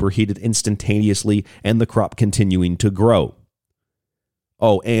been superheated instantaneously, and the crop continuing to grow.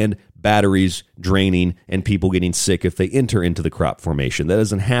 Oh, and batteries draining and people getting sick if they enter into the crop formation. That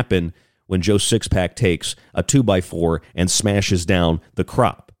doesn't happen when Joe Sixpack takes a 2x4 and smashes down the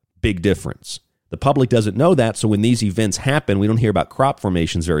crop. Big difference. The public doesn't know that, so when these events happen, we don't hear about crop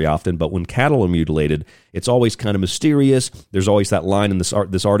formations very often, but when cattle are mutilated, it's always kind of mysterious. There's always that line in this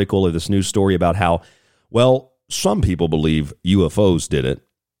article or this news story about how, well, some people believe UFOs did it,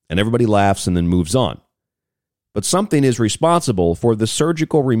 and everybody laughs and then moves on. But something is responsible for the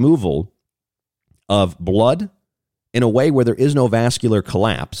surgical removal of blood in a way where there is no vascular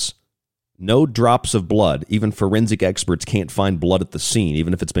collapse. No drops of blood. Even forensic experts can't find blood at the scene,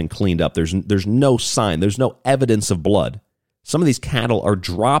 even if it's been cleaned up. There's no sign. There's no evidence of blood. Some of these cattle are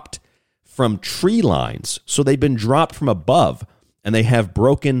dropped from tree lines, so they've been dropped from above, and they have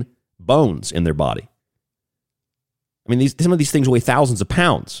broken bones in their body. I mean, some of these things weigh thousands of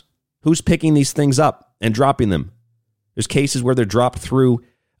pounds. Who's picking these things up and dropping them? There's cases where they're dropped through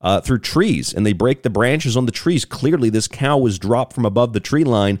trees and they break the branches on the trees. Clearly, this cow was dropped from above the tree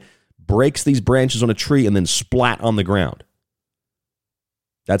line, breaks these branches on a tree, and then splat on the ground.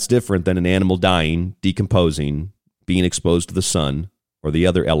 That's different than an animal dying, decomposing, being exposed to the sun, or the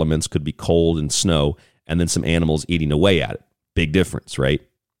other elements could be cold and snow, and then some animals eating away at it. Big difference, right?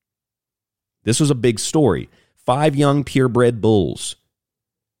 This was a big story. 5 young purebred bulls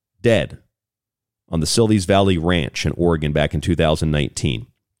dead on the Silvies Valley Ranch in Oregon back in 2019.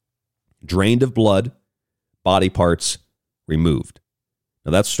 Drained of blood, body parts removed.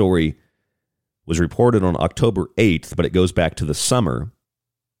 Now, that story was reported on October 8th, but it goes back to the summer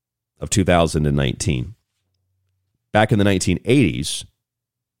of 2019. Back in the 1980s,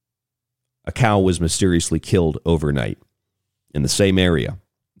 a cow was mysteriously killed overnight in the same area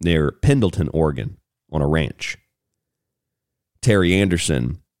near Pendleton, Oregon, on a ranch. Terry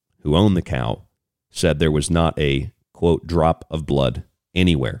Anderson, who owned the cow, said there was not a, quote, drop of blood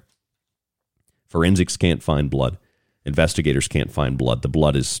anywhere. Forensics can't find blood. Investigators can't find blood. The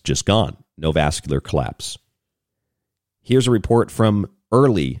blood is just gone. No vascular collapse. Here's a report from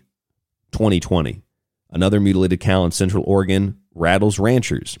early 2020. Another mutilated cow in Central Oregon rattles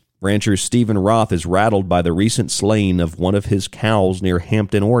ranchers. Rancher Stephen Roth is rattled by the recent slaying of one of his cows near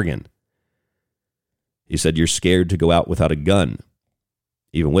Hampton, Oregon. He said, "You're scared to go out without a gun.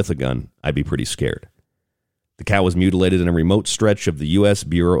 Even with a gun, I'd be pretty scared." The cow was mutilated in a remote stretch of the U.S.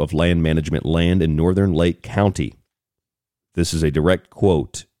 Bureau of Land Management land in northern Lake County. This is a direct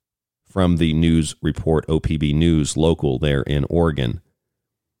quote from the news report, OPB News, local there in Oregon.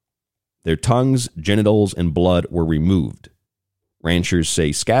 Their tongues, genitals, and blood were removed. Ranchers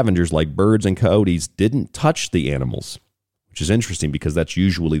say scavengers like birds and coyotes didn't touch the animals, which is interesting because that's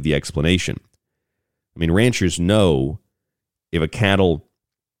usually the explanation. I mean, ranchers know if a cattle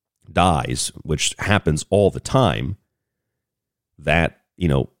dies, which happens all the time, that,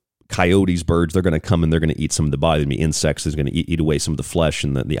 coyotes, birds, they're going to come and they're going to eat some of the body. The insects is going to eat away some of the flesh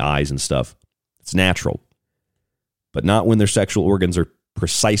and the eyes and stuff. It's natural. But not when their sexual organs are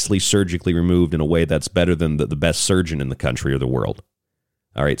precisely surgically removed in a way that's better than the best surgeon in the country or the world.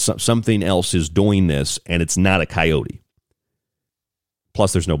 All right, something else is doing this, and it's not a coyote.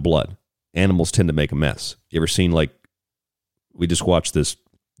 Plus, there's no blood. Animals tend to make a mess. You ever seen, we just watched this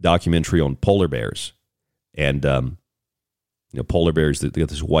documentary on polar bears, and polar bears, they got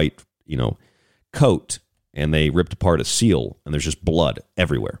this white coat, and they ripped apart a seal, and there's just blood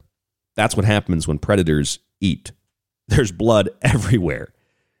everywhere. That's what happens when predators eat. There's blood everywhere.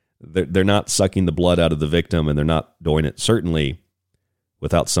 They're not sucking the blood out of the victim, and they're not doing it certainly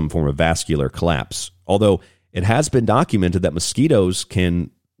without some form of vascular collapse. Although it has been documented that mosquitoes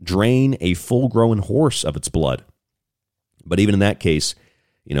can drain a full-grown horse of its blood. But even in that case,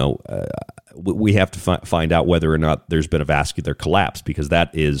 we have to find out whether or not there's been a vascular collapse, because that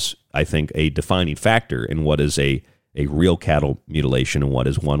is, I think, a defining factor in what is a real cattle mutilation and what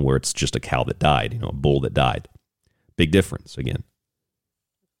is one where it's just a cow that died, a bull that died. Big difference, again.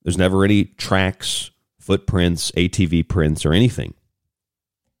 There's never any tracks, footprints, ATV prints, or anything.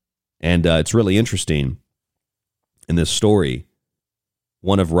 And it's really interesting in this story.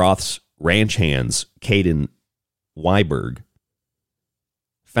 One of Roth's ranch hands, Caden Weiberg,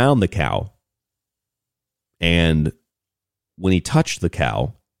 found the cow, and when he touched the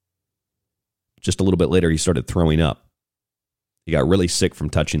cow, just a little bit later, he started throwing up. He got really sick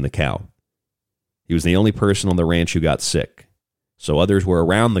from touching the cow. He was the only person on the ranch who got sick. So others were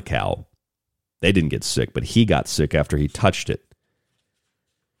around the cow. They didn't get sick, but he got sick after he touched it.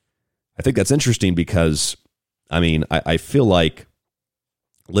 I think that's interesting because, I feel like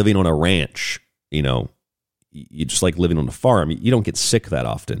living on a ranch, you just like living on a farm, you don't get sick that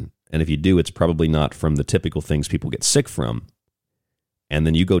often. And if you do, it's probably not from the typical things people get sick from. And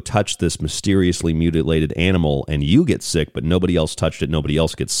then you go touch this mysteriously mutilated animal and you get sick, but nobody else touched it, nobody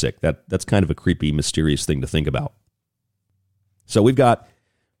else gets sick. That's kind of a creepy, mysterious thing to think about. So we've got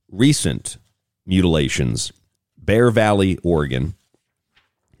recent mutilations. Bear Valley, Oregon,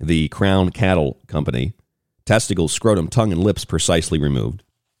 the Crown Cattle Company, testicles, scrotum, tongue, and lips precisely removed.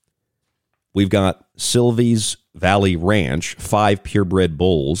 We've got Silvies Valley Ranch, 5 purebred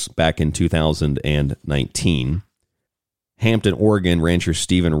bulls back in 2019. Hampton, Oregon, rancher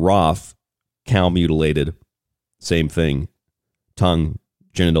Stephen Roth, cow mutilated, same thing, tongue,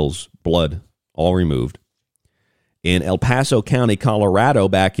 genitals, blood, all removed. In El Paso County, Colorado,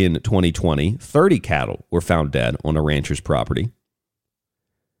 back in 2020, 30 cattle were found dead on a rancher's property,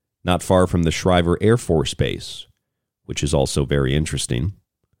 not far from the Schriever Air Force Base, which is also very interesting.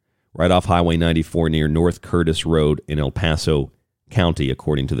 right off Highway 94 near North Curtis Road in El Paso County,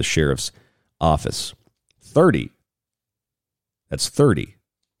 according to the sheriff's office. 30. That's 30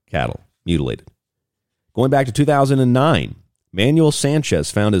 cattle mutilated. Going back to 2009, Manuel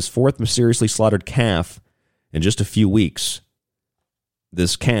Sanchez found his fourth mysteriously slaughtered calf in just a few weeks.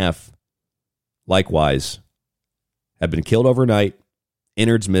 This calf, likewise, had been killed overnight,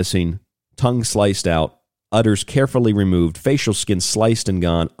 innards missing, tongue sliced out, udders carefully removed, facial skin sliced and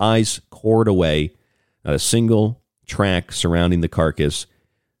gone, eyes cored away, not a single track surrounding the carcass,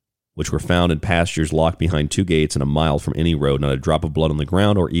 which were found in pastures locked behind 2 gates and a mile from any road, not a drop of blood on the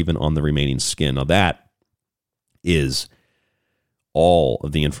ground or even on the remaining skin. Now that is all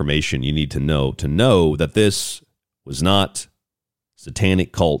of the information you need to know that this was not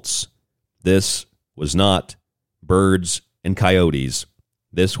satanic cults. This was not birds and coyotes.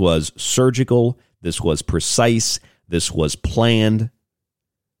 This was surgical. This was precise. This was planned.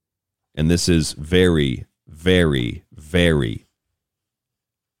 And this is very, very, very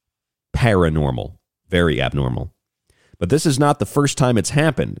paranormal, very abnormal. But this is not the first time it's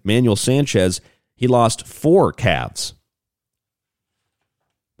happened. Manuel Sanchez, he lost 4 calves.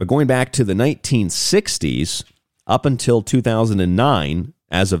 But going back to the 1960s, up until 2009,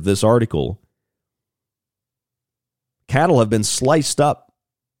 as of this article, cattle have been sliced up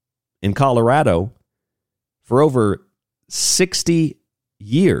in Colorado for over 60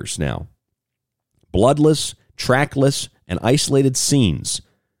 years now. Bloodless, trackless, and isolated scenes.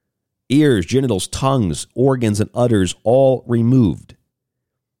 Ears, genitals, tongues, organs, and udders all removed.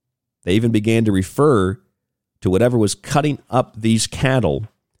 They even began to refer to whatever was cutting up these cattle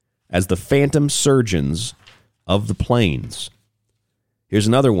as the phantom surgeons of the plains. Here's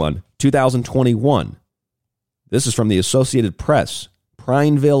another one, 2021. This is from the Associated Press,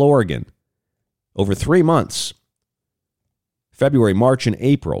 Prineville, Oregon. Over 3 months, February, March, and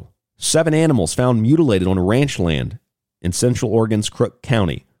April, 7 animals found mutilated on ranch land in Central Oregon's Crook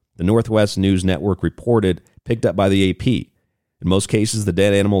County. The Northwest News Network reported, picked up by the AP. In most cases, the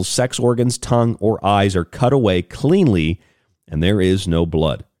dead animal's sex organs, tongue, or eyes are cut away cleanly, and there is no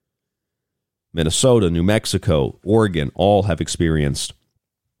blood. Minnesota, New Mexico, Oregon, all have experienced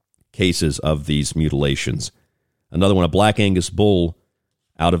cases of these mutilations. Another one, a black Angus bull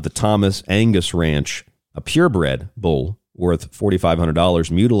out of the Thomas Angus Ranch, a purebred bull worth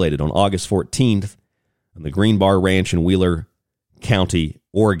 $4,500, mutilated on August 14th on the Green Bar Ranch in Wheeler County,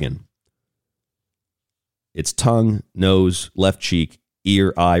 Oregon. Its tongue, nose, left cheek,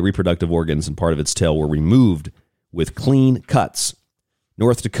 ear, eye, reproductive organs, and part of its tail were removed with clean cuts.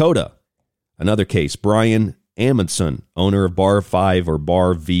 North Dakota, another case, Brian Amundson, owner of Bar 5 or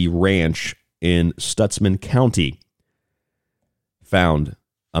Bar V Ranch in Stutzman County, found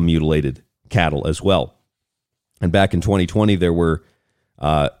a mutilated cattle as well. And back in 2020, there were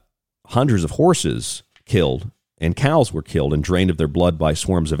hundreds of horses killed, and cows were killed and drained of their blood by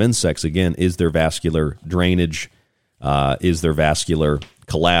swarms of insects. Again, is there vascular drainage? Is there vascular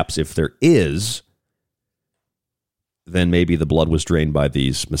collapse? If there is, then maybe the blood was drained by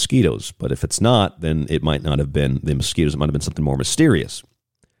these mosquitoes. But if it's not, then it might not have been the mosquitoes. It might have been something more mysterious.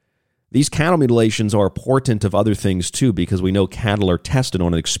 These cattle mutilations are a portent of other things, too, because we know cattle are tested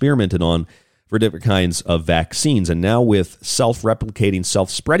on and experimented on for different kinds of vaccines. And now with self-replicating,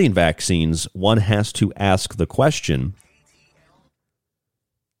 self-spreading vaccines, one has to ask the question.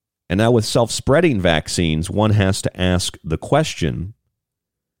 And now with self-spreading vaccines, one has to ask the question,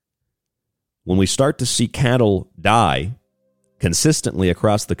 when we start to see cattle die consistently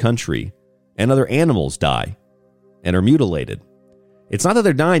across the country and other animals die and are mutilated, it's not that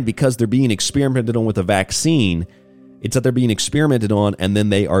they're dying because they're being experimented on with a vaccine. It's that they're being experimented on and then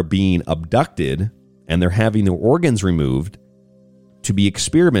they are being abducted and they're having their organs removed to be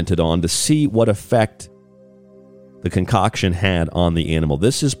experimented on to see what effect the concoction had on the animal.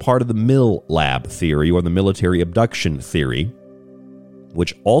 This is part of the MILAB theory, or the military abduction theory,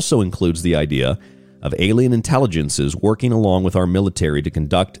 which also includes the idea of alien intelligences working along with our military to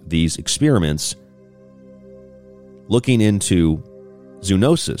conduct these experiments, looking into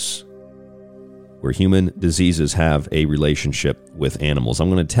zoonosis, where human diseases have a relationship with animals. I'm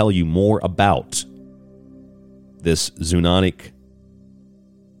going to tell you more about this zoonotic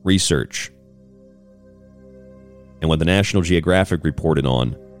research and what the National Geographic reported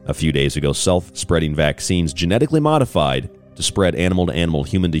on a few days ago, self-spreading vaccines genetically modified to spread animal to animal,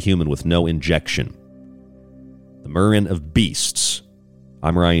 human to human with no injection. The Murrain of beasts.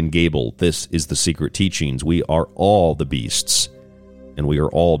 I'm Ryan Gable. This is The Secret Teachings. We are all the beasts, and we are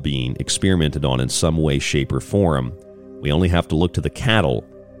all being experimented on in some way, shape, or form. We only have to look to the cattle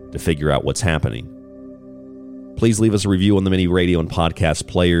to figure out what's happening. Please leave us a review on the many radio and podcast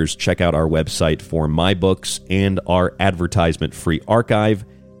players. Check out our website for my books and our advertisement-free archive,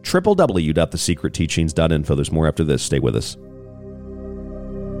 www.thesecretteachings.info. There's more after this. Stay with us.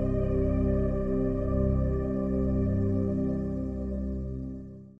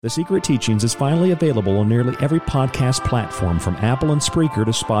 The Secret Teachings is finally available on nearly every podcast platform, from Apple and Spreaker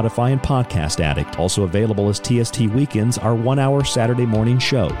to Spotify and Podcast Addict. Also available as TST Weekends, our 1-hour Saturday morning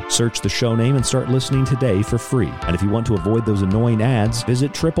show. Search the show name and start listening today for free. And if you want to avoid those annoying ads,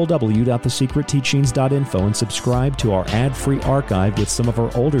 visit www.thesecretteachings.info and subscribe to our ad-free archive with some of our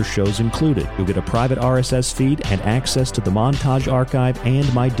older shows included. You'll get a private RSS feed and access to the montage archive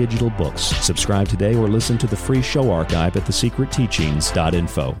and my digital books. Subscribe today or listen to the free show archive at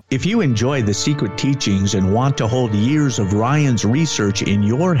thesecretteachings.info. If you enjoy The Secret Teachings and want to hold years of Ryan's research in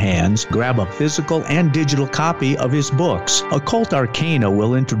your hands, grab a physical and digital copy of his books. Occult Arcana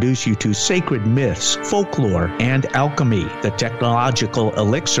will introduce you to sacred myths, folklore, and alchemy. The Technological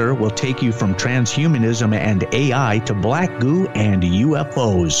Elixir will take you from transhumanism and AI to black goo and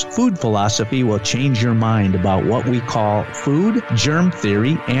UFOs. Food Philosophy will change your mind about what we call food, germ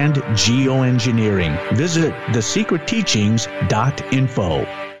theory, and geoengineering. Visit thesecretteachings.info.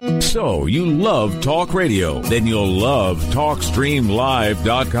 So, you love talk radio? Then you'll love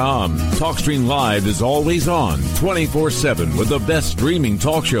TalkStreamLive.com. TalkStream Live is always on, 24/7, with the best streaming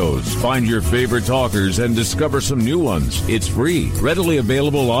talk shows. Find your favorite talkers and discover some new ones. It's free, readily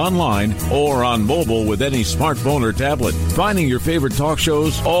available online or on mobile with any smartphone or tablet. Finding your favorite talk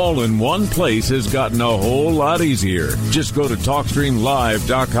shows all in one place has gotten a whole lot easier. Just go to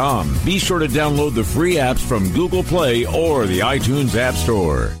TalkStreamLive.com. Be sure to download the free apps from Google Play or the iTunes App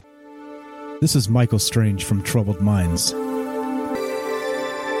Store. This is Michael Strange from Troubled Minds.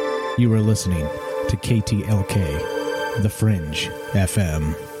 You are listening to KTLK, The Fringe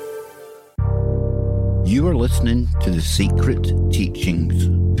FM. You are listening to The Secret Teachings.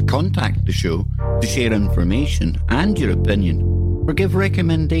 To contact the show, to share information and your opinion, or give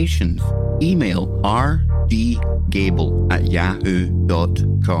recommendations, email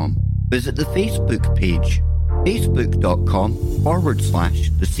rdgable@yahoo.com. Visit the Facebook page,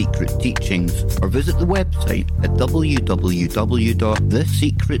 facebook.com/The Secret Teachings, or visit the website at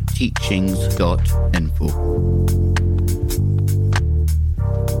www.thesecretteachings.info.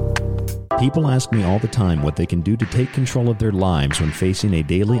 People ask me all the time what they can do to take control of their lives when facing a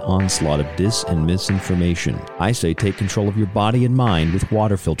daily onslaught of dis and misinformation. I say take control of your body and mind with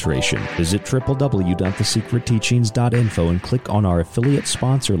water filtration. Visit www.thesecretteachings.info and click on our affiliate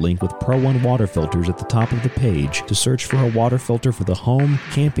sponsor link with Pro One water filters at the top of the page to search for a water filter for the home,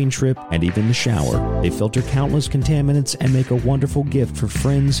 camping trip, and even the shower. They filter countless contaminants and make a wonderful gift for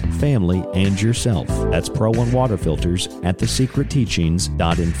friends, family, and yourself. That's Pro One water filters at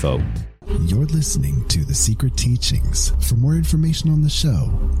thesecretteachings.info. You're listening to The Secret Teachings. For more information on the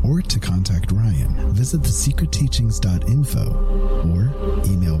show or to contact Ryan, visit thesecretteachings.info or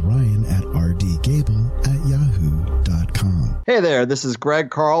email Ryan at rdgable@yahoo.com. Hey there, this is Greg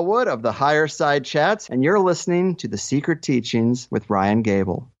Carlwood of the Higher Side Chats, and you're listening to The Secret Teachings with Ryan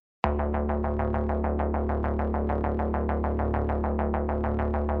Gable.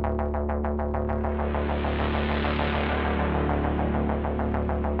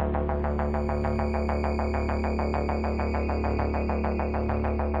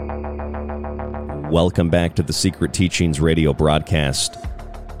 Welcome back to the Secret Teachings radio broadcast.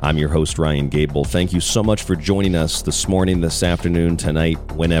 I'm your host, Ryan Gable. Thank you so much for joining us this morning, this afternoon, tonight,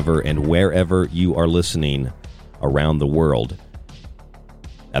 whenever and wherever you are listening around the world.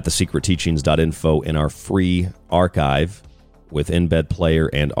 At thesecretteachings.info in our free archive with embed player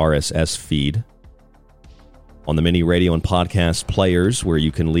and RSS feed. On the mini radio and podcast players where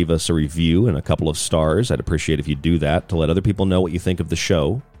you can leave us a review and a couple of stars. I'd appreciate if you do that to let other people know what you think of the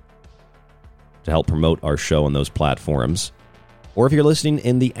show, to help promote our show on those platforms. Or if you're listening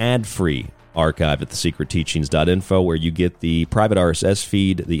in the ad-free archive at thesecretteachings.info, where you get the private RSS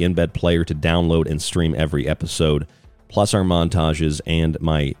feed, the embed player to download and stream every episode, plus our montages and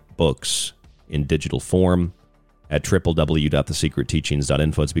my books in digital form at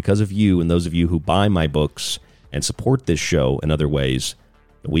www.thesecretteachings.info. It's because of you and those of you who buy my books and support this show in other ways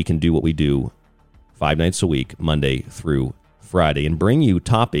that we can do what we do 5 nights a week, Monday through Friday, and bring you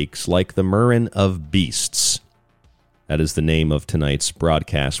topics like the Murrain of beasts. That is the name of tonight's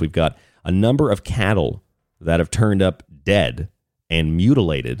broadcast. We've got a number of cattle that have turned up dead and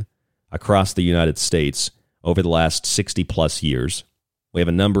mutilated across the United States over the last 60-plus years. We have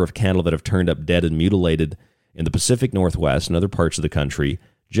a number of cattle that have turned up dead and mutilated in the Pacific Northwest and other parts of the country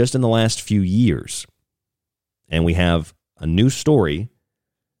just in the last few years. And we have a new story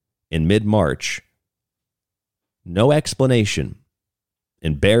in mid-March No explanation.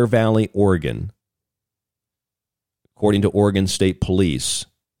 In Bear Valley, Oregon, according to Oregon State Police,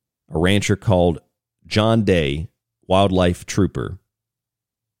 a rancher called John Day, wildlife trooper,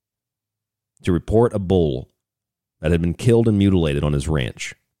 to report a bull that had been killed and mutilated on his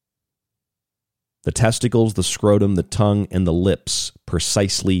ranch. The testicles, the scrotum, the tongue, and the lips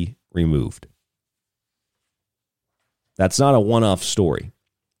precisely removed. That's not a one-off story.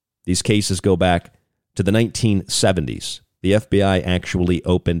 These cases go back to the 1970s. The FBI actually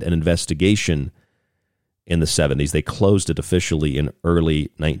opened an investigation in the 70s. They closed it officially in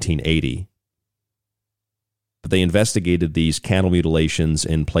early 1980. But they investigated these cattle mutilations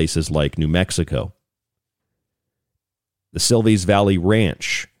in places like New Mexico. The Silvies Valley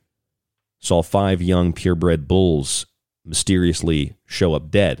Ranch saw 5 young purebred bulls mysteriously show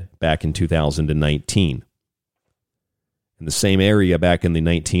up dead back in 2019. In the same area back in the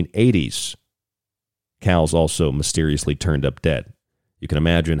 1980s, cows also mysteriously turned up dead. You can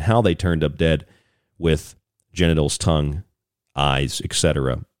imagine how they turned up dead with genitals, tongue, eyes,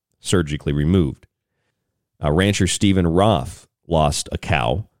 etc., surgically removed. Rancher Stephen Roth lost a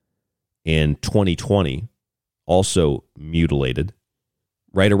cow in 2020, also mutilated,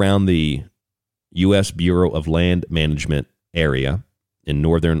 right around the U.S. Bureau of Land Management area in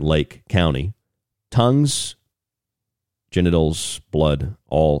northern Lake County. Tongues, genitals, blood,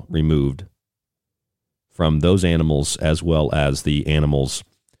 all removed from those animals, as well as the animals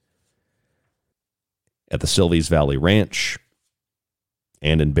at the Silvies Valley Ranch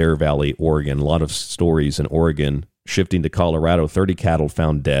and in Bear Valley, Oregon. A lot of stories in Oregon. Shifting to Colorado, 30 cattle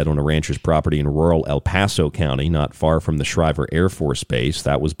found dead on a rancher's property in rural El Paso County, not far from the Schriever Air Force Base.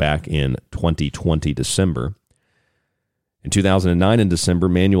 That was back in 2020 December. In 2009 in December,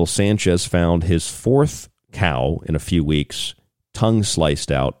 Manuel Sanchez found his 4th cow in a few weeks, tongue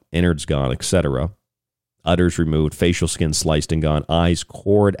sliced out, innards gone, etc., udders removed, facial skin sliced and gone, eyes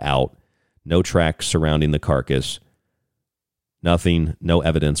cored out, no tracks surrounding the carcass. Nothing, no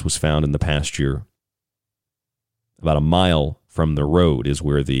evidence was found in the pasture. About a mile from the road is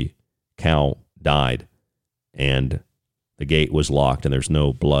where the cow died, and the gate was locked, and there's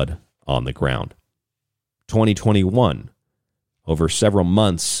no blood on the ground. 2021, over several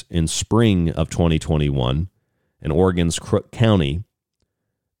months in spring of 2021, in Oregon's Crook County,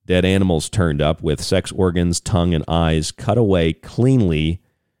 dead animals turned up with sex organs, tongue, and eyes cut away cleanly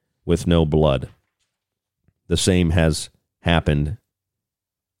with no blood. The same has happened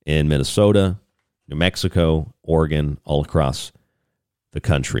in Minnesota, New Mexico, Oregon, all across the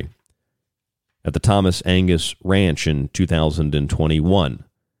country. At the Thomas Angus Ranch in 2021,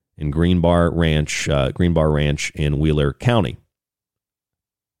 in Greenbar Ranch in Wheeler County,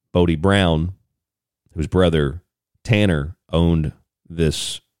 Bodie Brown, whose brother Tanner owned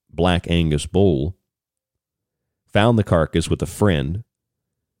this Black Angus bull, found the carcass with a friend,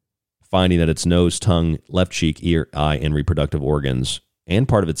 finding that its nose, tongue, left cheek, ear, eye, and reproductive organs and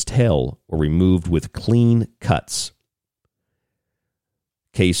part of its tail were removed with clean cuts.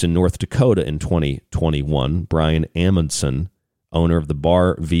 Case in North Dakota in 2021, Brian Amundsen, owner of the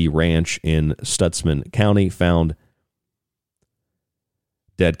Bar V Ranch in Stutzman County, found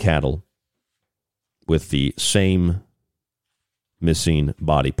dead cattle with the same missing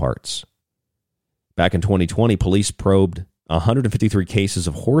body parts. Back in 2020, police probed 153 cases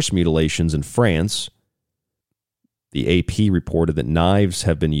of horse mutilations in France. The AP reported that knives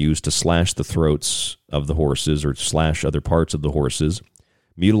have been used to slash the throats of the horses or slash other parts of the horses,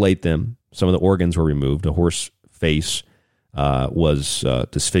 mutilate them. Some of the organs were removed. A horse face was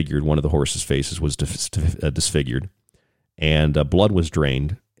disfigured. One of the horse's faces was disfigured. And blood was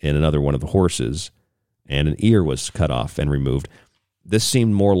drained in another one of the horses. And an ear was cut off and removed. This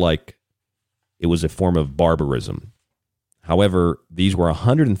seemed more like it was a form of barbarism. However, these were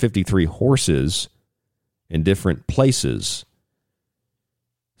 153 horses in different places.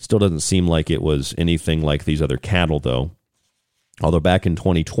 Still doesn't seem like it was anything like these other cattle, though. Although back in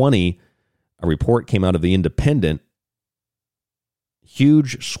 2020, a report came out of The Independent.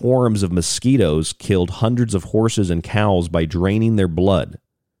 Huge swarms of mosquitoes killed hundreds of horses and cows by draining their blood.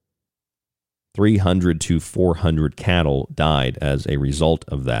 300 to 400 cattle died as a result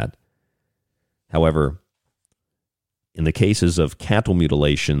of that. However, in the cases of cattle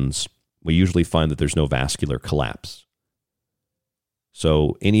mutilations, we usually find that there's no vascular collapse.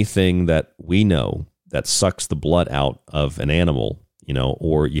 So anything that we know that sucks the blood out of an animal,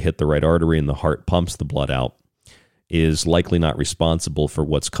 or you hit the right artery and the heart pumps the blood out, is likely not responsible for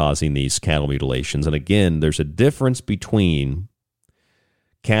what's causing these cattle mutilations. And again, there's a difference between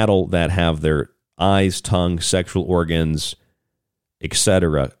cattle that have their eyes, tongue, sexual organs,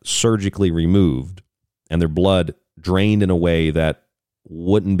 etc., surgically removed, and their blood drained in a way that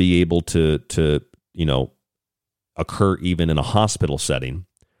wouldn't be able to occur even in a hospital setting,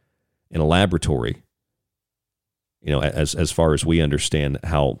 in a laboratory, as far as we understand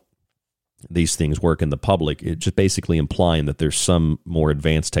how these things work in the public, it just basically implying that there's some more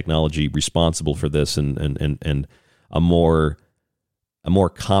advanced technology responsible for this and a more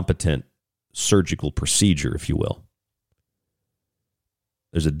competent surgical procedure, if you will.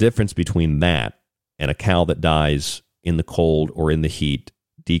 There's a difference between that and a cow that dies in the cold or in the heat,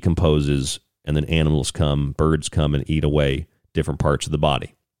 decomposes, and then birds come and eat away different parts of the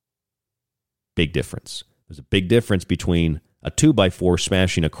body. Big difference. There's a big difference between a 2x4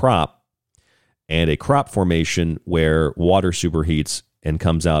 smashing a crop and a crop formation where water superheats and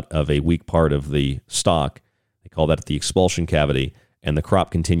comes out of a weak part of the stalk. They call that the expulsion cavity, and the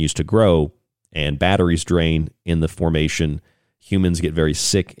crop continues to grow, and batteries drain in the formation. Humans get very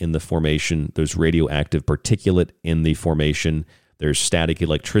sick in the formation. There's radioactive particulate in the formation. There's static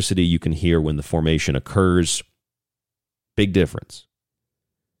electricity you can hear when the formation occurs. Big difference.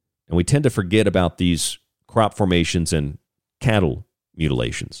 And we tend to forget about these crop formations and cattle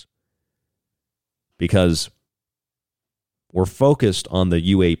mutilations because we're focused on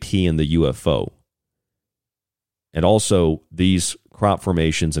the UAP and the UFO. And also, these crop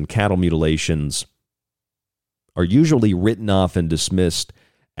formations and cattle mutilations are usually written off and dismissed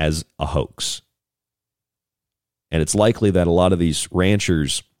as a hoax. And it's likely that a lot of these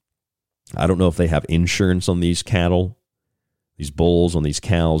ranchers, I don't know if they have insurance on these cattle, these bulls, on these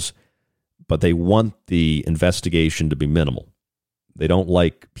cows, but they want the investigation to be minimal. They don't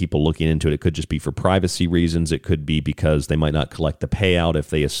like people looking into it. It could just be for privacy reasons. It could be because they might not collect the payout if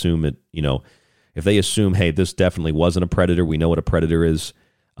they assume it, if they assume, hey, this definitely wasn't a predator. We know what a predator is.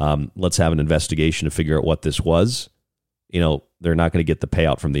 Let's have an investigation to figure out what this was. They're not going to get the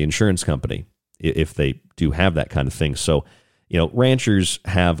payout from the insurance company if they do have that kind of thing. So, ranchers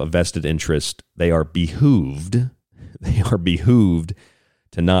have a vested interest. They are behooved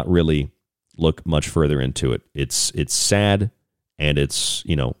to not really look much further into it. It's sad, and it's,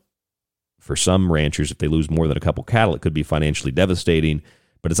 for some ranchers, if they lose more than a couple cattle, it could be financially devastating,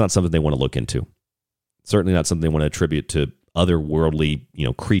 but it's not something they want to look into. Certainly not something they want to attribute to otherworldly,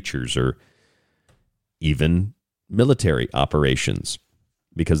 creatures or even military operations,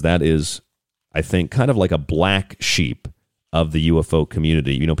 because that is, I think, kind of like a black sheep of the UFO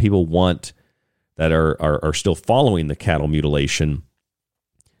community. People that are still following the cattle mutilation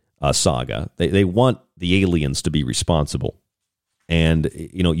saga. They want the aliens to be responsible. And,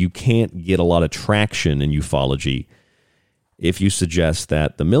 you can't get a lot of traction in ufology if you suggest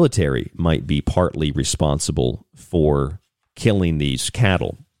that the military might be partly responsible for killing these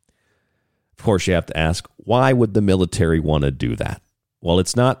cattle. Of course, you have to ask, why would the military want to do that? Well,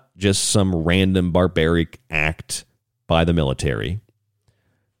 it's not just some random barbaric act by the military.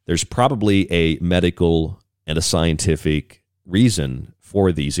 There's probably a medical and a scientific reason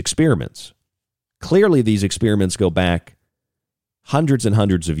for these experiments. Clearly, these experiments go back hundreds and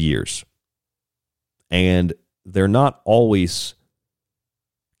hundreds of years, and they're not always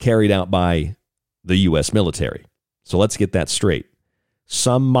carried out by the U.S. military. So let's get that straight.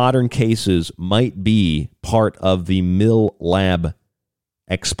 Some modern cases might be part of the MILAB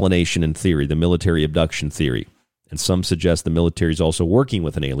explanation and theory, the military abduction theory. And some suggest the military is also working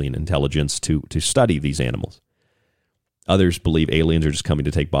with an alien intelligence to study these animals. Others believe aliens are just coming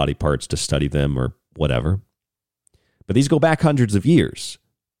to take body parts to study them or whatever. But these go back hundreds of years.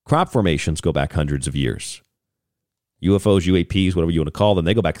 Crop formations go back hundreds of years. UFOs, UAPs, whatever you want to call them,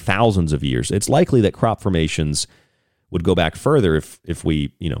 they go back thousands of years. It's likely that crop formations would go back further if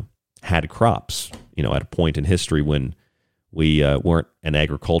we, had crops, at a point in history when we weren't an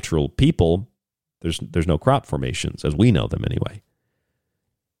agricultural people. There's no crop formations as we know them anyway.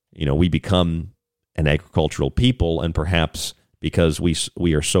 We become an agricultural people, and perhaps because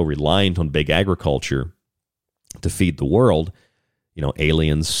we are so reliant on big agriculture to feed the world,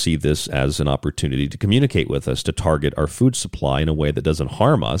 aliens see this as an opportunity to communicate with us, to target our food supply in a way that doesn't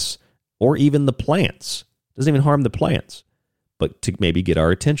harm us or even the plants. Doesn't even harm the plants, but to maybe get our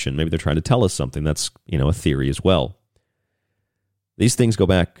attention. Maybe they're trying to tell us something. That's, a theory as well. These things go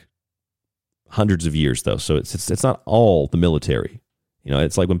back hundreds of years, though, so it's not all the military.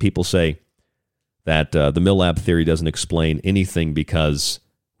 It's like when people say that the MILAB theory doesn't explain anything because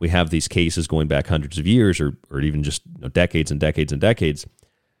we have these cases going back hundreds of years or even just decades and decades and decades.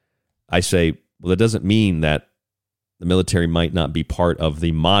 I say, well, that doesn't mean that the military might not be part of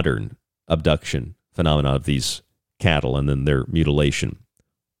the modern abduction phenomenon of these cattle and then their mutilation,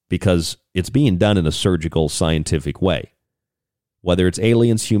 because it's being done in a surgical, scientific way. Whether it's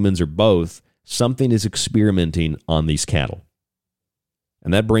aliens, humans, or both, something is experimenting on these cattle.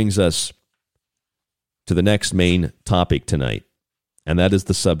 And that brings us to the next main topic tonight, and that is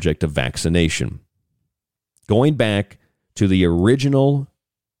the subject of vaccination. Going back to the original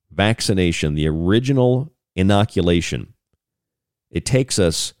vaccination, the original inoculation, it takes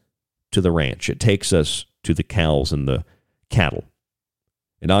us to the ranch. It takes us to the cows and the cattle.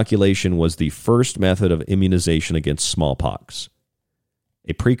 Inoculation was the first method of immunization against smallpox,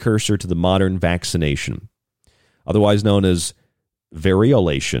 a precursor to the modern vaccination, otherwise known as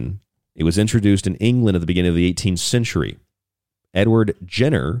variolation. It was introduced in England at the beginning of the 18th century. Edward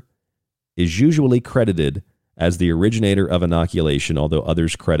Jenner is usually credited as the originator of inoculation, although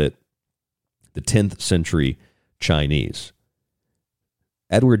others credit the 10th century Chinese.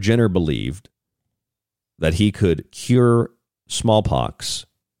 Edward Jenner believed that he could cure smallpox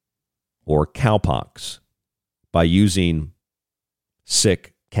or cowpox by using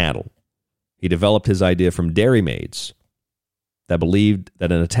sick cattle. He developed his idea from dairymaids that believed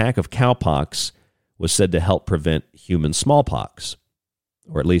that an attack of cowpox was said to help prevent human smallpox,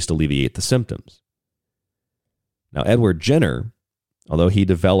 or at least alleviate the symptoms. Now, Edward Jenner, although he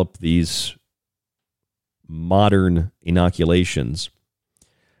developed these modern inoculations,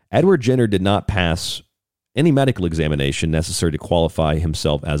 Edward Jenner did not pass any medical examination necessary to qualify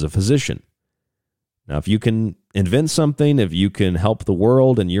himself as a physician. Now, if you can invent something, if you can help the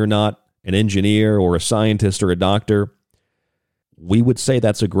world and you're not an engineer or a scientist or a doctor, we would say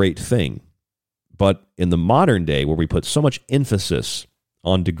that's a great thing. But in the modern day, where we put so much emphasis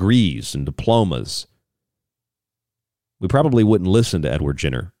on degrees and diplomas, we probably wouldn't listen to Edward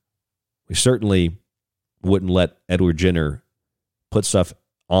Jenner. We certainly wouldn't let Edward Jenner put stuff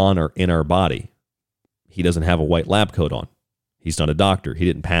on or in our body. He doesn't have a white lab coat on. He's not a doctor. He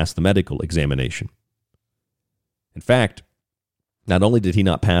didn't pass the medical examination. In fact, not only did he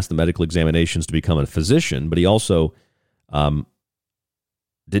not pass the medical examinations to become a physician, but he also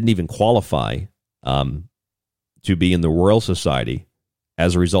didn't even qualify to be in the Royal Society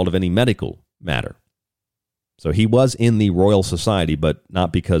as a result of any medical matter. So he was in the Royal Society, but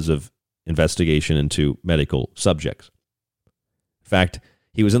not because of investigation into medical subjects. In fact,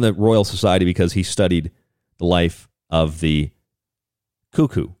 he was in the Royal Society because he studied the life of the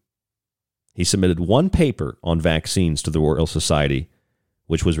cuckoo. He submitted one paper on vaccines to the Royal Society,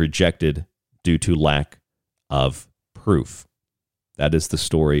 which was rejected due to lack of proof. That is the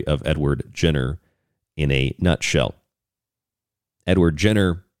story of Edward Jenner in a nutshell. Edward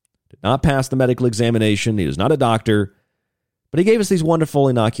Jenner did not pass the medical examination. He was not a doctor, but he gave us these wonderful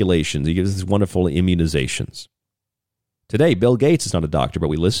inoculations. He gave us these wonderful immunizations. Today, Bill Gates is not a doctor, but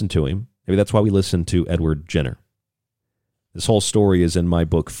we listen to him. Maybe that's why we listen to Edward Jenner. This whole story is in my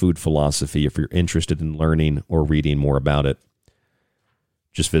book, Food Philosophy. If you're interested in learning or reading more about it,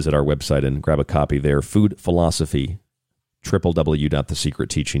 just visit our website and grab a copy there. Food Philosophy,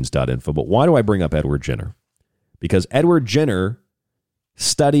 www.thesecretteachings.info. But why do I bring up Edward Jenner? Because Edward Jenner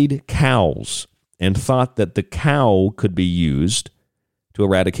studied cows and thought that the cow could be used to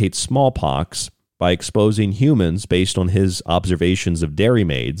eradicate smallpox by exposing humans, based on his observations of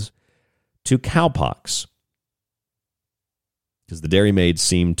dairymaids, to cowpox. Because the dairymaids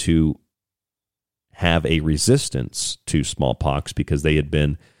seemed to have a resistance to smallpox because they had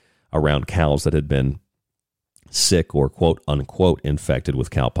been around cows that had been sick or quote-unquote infected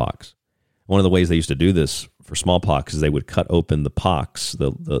with cowpox. One of the ways they used to do this for smallpox is they would cut open the pox, the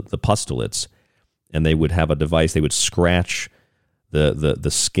pustulates, and they would have a device. They would scratch the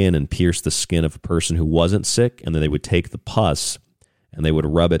skin and pierce the skin of a person who wasn't sick, and then they would take the pus and they would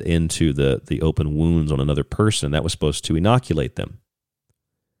rub it into the open wounds on another person. That was supposed to inoculate them.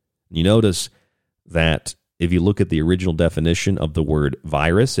 You notice that if you look at the original definition of the word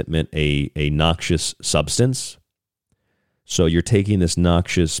virus, it meant a noxious substance. So you're taking this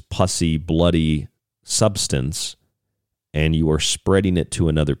noxious, pussy, bloody substance and you are spreading it to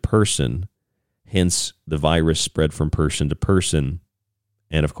another person. Hence, the virus spread from person to person.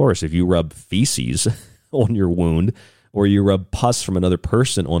 And of course, if you rub feces on your wound, or you rub pus from another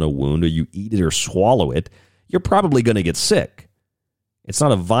person on a wound, or you eat it or swallow it, you're probably going to get sick. It's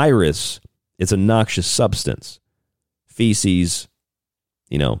not a virus. It's a noxious substance. Feces,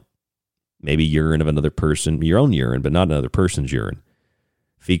 maybe urine of another person, your own urine, but not another person's urine.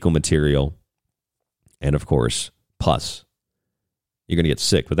 Fecal material, and of course, pus. You're going to get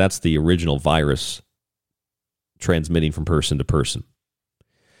sick, but that's the original virus transmitting from person to person.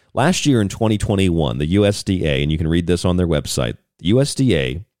 Last year in 2021, the USDA, and you can read this on their website, the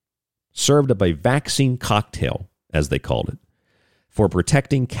USDA served up a vaccine cocktail, as they called it, for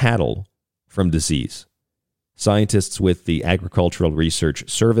protecting cattle from disease. Scientists with the Agricultural Research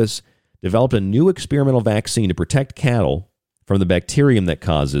Service developed a new experimental vaccine to protect cattle from the bacterium that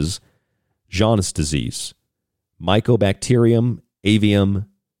causes jaundice disease, Mycobacterium avium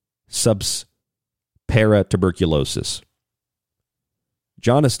subs paratuberculosis.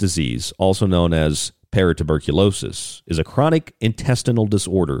 Jaundice disease, also known as paratuberculosis, is a chronic intestinal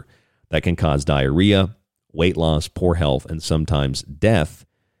disorder that can cause diarrhea, weight loss, poor health, and sometimes death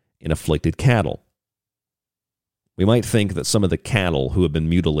in afflicted cattle. We might think that some of the cattle who have been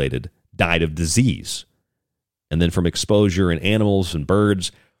mutilated died of disease, and then from exposure in animals and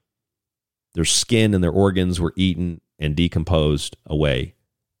birds, their skin and their organs were eaten and decomposed away,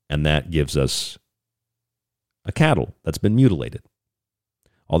 and that gives us a cattle that's been mutilated.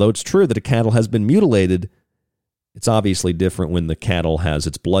 Although it's true that a cattle has been mutilated, it's obviously different when the cattle has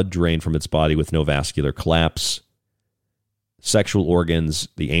its blood drained from its body with no vascular collapse. Sexual organs,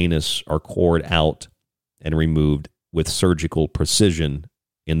 the anus, are cored out and removed with surgical precision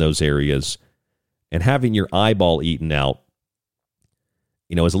in those areas. And having your eyeball eaten out,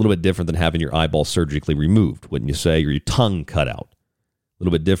 is a little bit different than having your eyeball surgically removed, wouldn't you say? Or your tongue cut out. A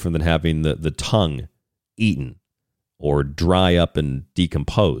little bit different than having the tongue eaten or dry up and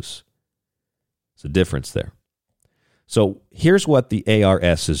decompose. There's a difference there. So here's what the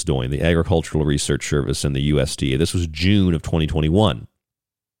ARS is doing, the Agricultural Research Service and the USDA. This was June of 2021.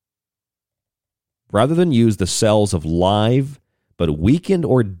 Rather than use the cells of live but weakened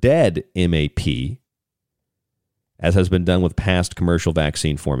or dead MAP, as has been done with past commercial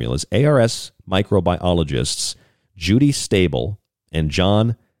vaccine formulas, ARS microbiologists Judy Stable and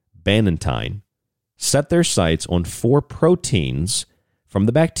John Bannatyne set their sights on 4 proteins from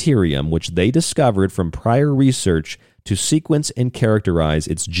the bacterium which they discovered from prior research to sequence and characterize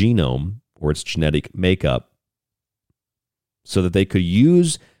its genome or its genetic makeup so that they could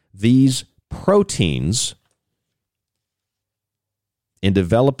use these proteins in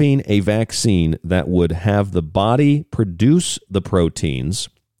developing a vaccine that would have the body produce the proteins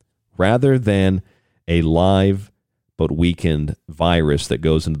rather than a live but weakened virus that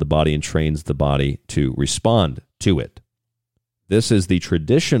goes into the body and trains the body to respond to it. This is the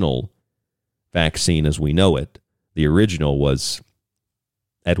traditional vaccine as we know it. The original was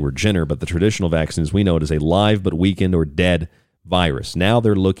Edward Jenner, but the traditional vaccine as we know it is a live but weakened or dead virus. Now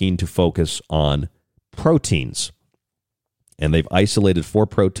they're looking to focus on proteins. And they've isolated 4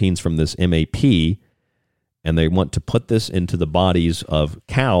 proteins from this MAP, and they want to put this into the bodies of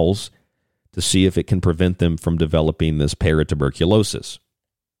cows to see if it can prevent them from developing this paratuberculosis.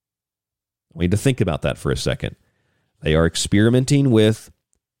 I want you to think about that for a second. They are experimenting with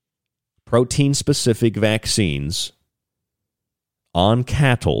protein-specific vaccines on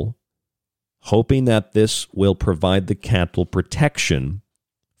cattle, hoping that this will provide the cattle protection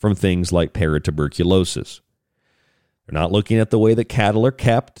from things like paratuberculosis. They're not looking at the way that cattle are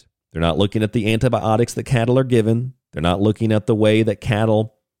kept. They're not looking at the antibiotics that cattle are given. They're not looking at the way that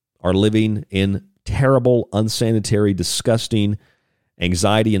cattle are living in terrible, unsanitary, disgusting,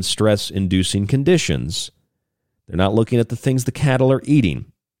 anxiety and stress-inducing conditions. They're not looking at the things the cattle are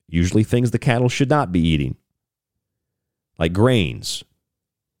eating, usually things the cattle should not be eating, like grains.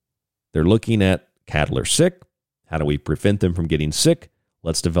 They're looking at cattle are sick. How do we prevent them from getting sick?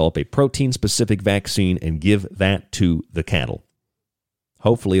 Let's develop a protein-specific vaccine and give that to the cattle.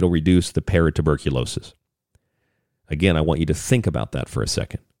 Hopefully, it'll reduce the paratuberculosis. Again, I want you to think about that for a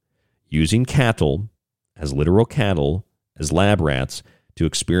second. Using cattle, as literal cattle, as lab rats, to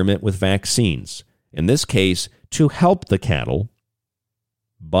experiment with vaccines. In this case, to help the cattle,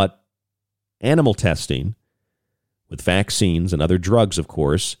 but animal testing with vaccines and other drugs, of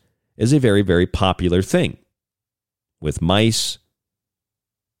course, is a very, very popular thing. With mice,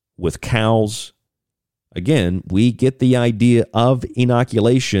 with cows. Again, we get the idea of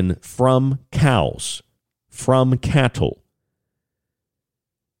inoculation from cows, from cattle.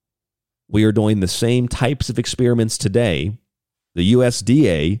 We are doing the same types of experiments today. The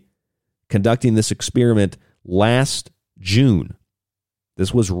USDA conducting this experiment last June.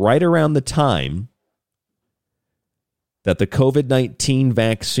 This was right around the time that the COVID-19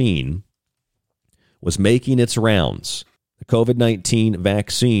 vaccine was making its rounds. The COVID-19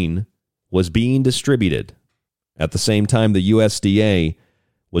 vaccine was being distributed at the same time the USDA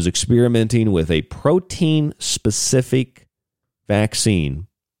was experimenting with a protein-specific vaccine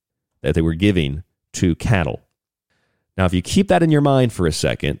that they were giving to cattle. Now, if you keep that in your mind for a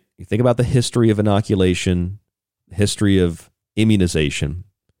second, you think about the history of inoculation, history of immunization,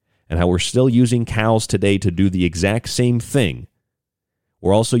 and how we're still using cows today to do the exact same thing.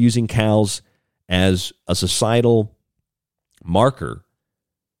 We're also using cows as a societal marker.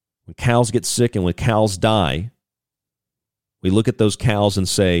 When cows get sick and when cows die, we look at those cows and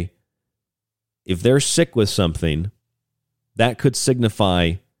say, if they're sick with something, that could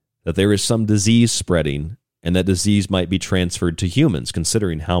signify that there is some disease spreading, and that disease might be transferred to humans,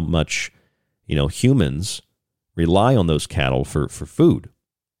 considering how much, humans rely on those cattle for food.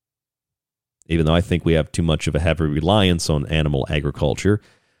 Even though I think we have too much of a heavy reliance on animal agriculture,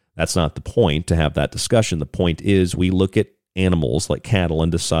 that's not the point to have that discussion. The point is we look at animals like cattle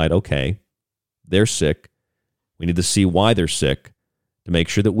and decide, okay, they're sick. We need to see why they're sick to make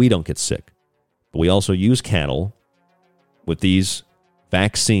sure that we don't get sick. But we also use cattle with these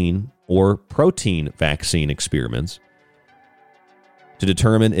vaccine or protein vaccine experiments to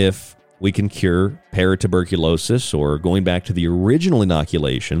determine if we can cure paratuberculosis, or, going back to the original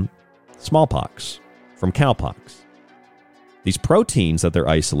inoculation, smallpox from cowpox. These proteins that they're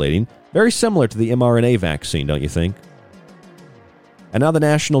isolating, very similar to the mRNA vaccine, don't you think? And now the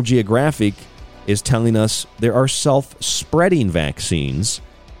National Geographic is telling us there are self-spreading vaccines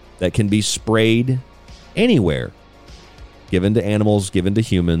that can be sprayed anywhere, given to animals, given to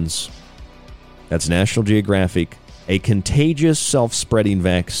humans. That's National Geographic, a contagious self-spreading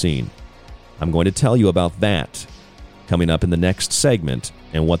vaccine. I'm going to tell you about that coming up in the next segment,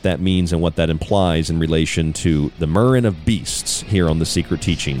 and what that means and what that implies in relation to the Murrain of beasts here on The Secret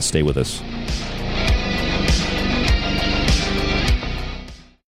Teachings. Stay with us.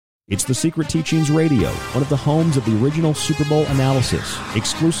 It's The Secret Teachings Radio, one of the homes of the original Super Bowl analysis,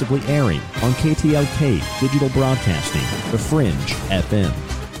 exclusively airing on KTLK Digital Broadcasting, The Fringe FM.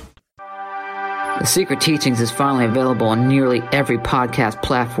 The Secret Teachings is finally available on nearly every podcast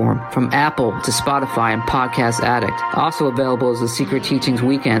platform, from Apple to Spotify and Podcast Addict. Also available is The Secret Teachings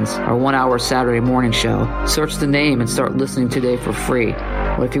Weekends, our 1-hour Saturday morning show. Search the name and start listening today for free.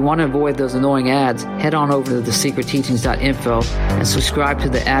 But if you want to avoid those annoying ads, head on over to thesecretteachings.info and subscribe to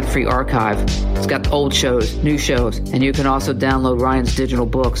the ad-free archive. It's got old shows, new shows, and you can also download Ryan's digital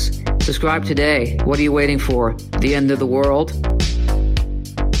books. Subscribe today. What are you waiting for? The end of the world?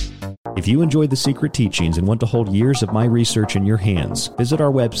 If you enjoyed The Secret Teachings and want to hold years of my research in your hands, visit our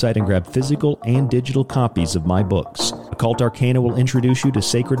website and grab physical and digital copies of my books. Occult Arcana will introduce you to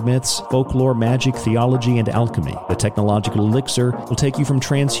sacred myths, folklore, magic, theology, and alchemy. The Technological Elixir will take you from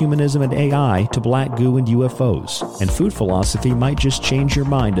transhumanism and AI to black goo and UFOs. And Food Philosophy might just change your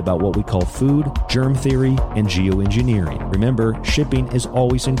mind about what we call food, germ theory, and geoengineering. Remember, shipping is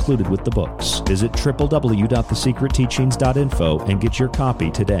always included with the books. Visit www.thesecretteachings.info and get your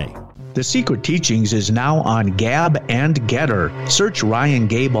copy today. The Secret Teachings is now on Gab and Getter. Search Ryan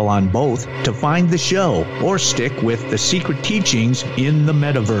Gable on both to find the show, or stick with The Secret Teachings in the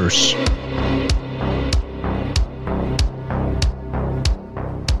metaverse.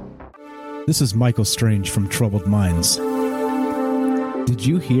 This is Michael Strange from Troubled Minds. Did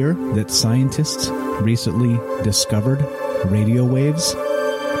you hear that scientists recently discovered radio waves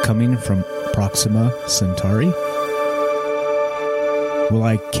coming from Proxima Centauri? Well,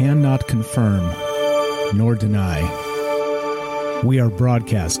 I cannot confirm nor deny. We are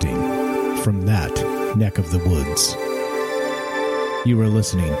broadcasting from that neck of the woods. You are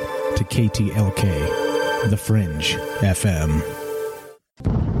listening to KTLK, The Fringe FM.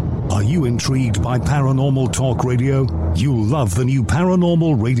 Are you intrigued by Paranormal Talk Radio? You'll love the new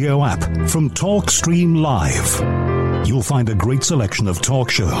Paranormal Radio app from TalkStream Live. You'll find a great selection of talk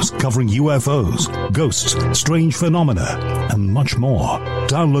shows covering UFOs, ghosts, strange phenomena, and much more.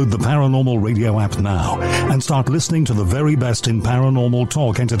 Download the Paranormal Radio app now and start listening to the very best in paranormal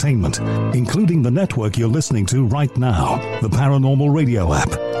talk entertainment, including the network you're listening to right now, the Paranormal Radio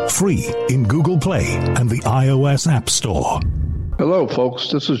app, free in Google Play and the iOS App Store. Hello, folks.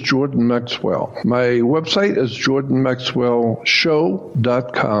 This is Jordan Maxwell. My website is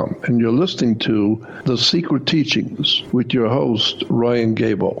jordanmaxwellshow.com, and you're listening to The Secret Teachings with your host, Ryan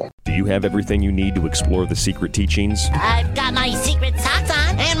Gable. Do you have everything you need to explore the secret teachings? I've got my secret socks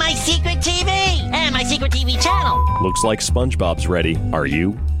on, and my secret TV, and my secret TV channel. Looks like SpongeBob's ready. Are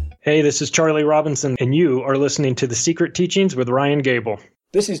you? Hey, this is Charlie Robinson, and you are listening to The Secret Teachings with Ryan Gable.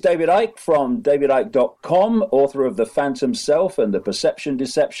 This is David Icke from davidicke.com, author of The Phantom Self and the Perception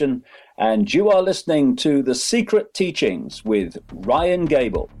Deception, and you are listening to The Secret Teachings with Ryan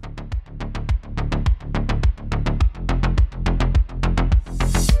Gable.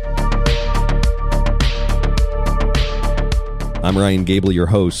 I'm Ryan Gable, your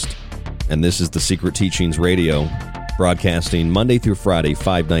host, and this is The Secret Teachings Radio, broadcasting Monday through Friday,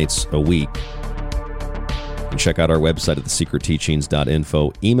 5 nights a week. And check out our website at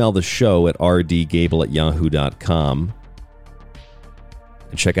thesecretteachings.info. Email the show at rdgable@yahoo.com.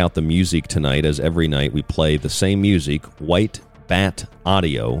 And check out the music tonight, as every night we play the same music, White Bat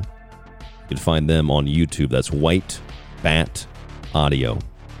Audio. You can find them on YouTube. That's White Bat Audio.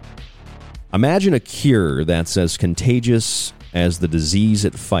 Imagine a cure that's as contagious as the disease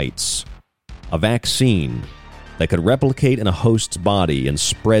it fights. A vaccine that could replicate in a host's body and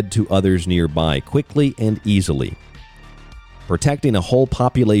spread to others nearby quickly and easily, protecting a whole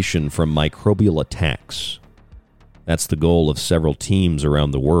population from microbial attacks. That's the goal of several teams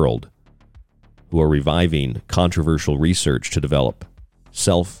around the world who are reviving controversial research to develop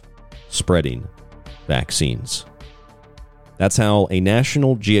self-spreading vaccines. That's how a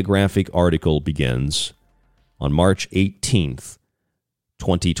National Geographic article begins on March 18th,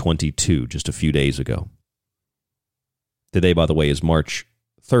 2022, just a few days ago. Today, by the way, is March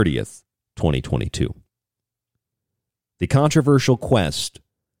 30th, 2022. The controversial quest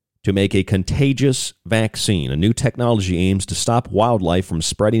to make a contagious vaccine, a new technology aims to stop wildlife from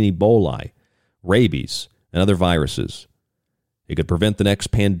spreading Ebola, rabies, and other viruses. It could prevent the next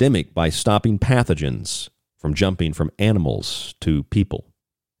pandemic by stopping pathogens from jumping from animals to people.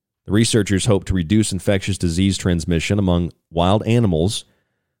 The researchers hope to reduce infectious disease transmission among wild animals,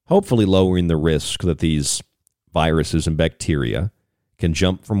 hopefully lowering the risk that these viruses and bacteria can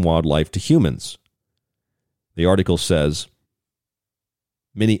jump from wildlife to humans. The article says,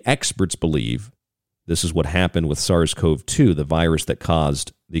 many experts believe this is what happened with SARS-CoV-2, the virus that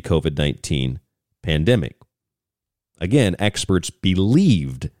caused the COVID-19 pandemic. Again, experts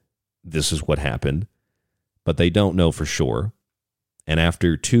believed this is what happened, but they don't know for sure. And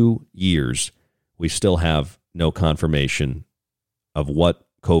after 2 years, we still have no confirmation of what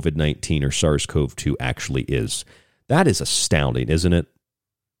COVID-19 or SARS-CoV-2 actually is. That is astounding, isn't it?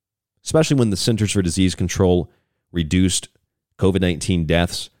 Especially when the Centers for Disease Control reduced COVID-19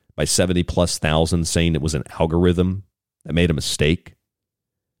 deaths by 70+ thousand, saying it was an algorithm that made a mistake.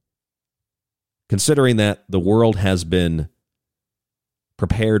 Considering that the world has been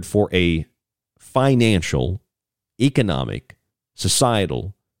prepared for a financial, economic,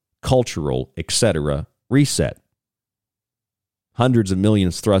 societal, cultural, etc. reset. Hundreds of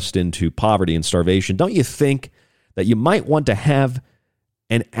millions thrust into poverty and starvation. Don't you think that you might want to have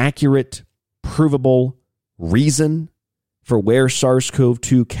an accurate, provable reason for where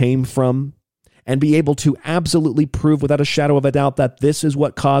SARS-CoV-2 came from and be able to absolutely prove without a shadow of a doubt that this is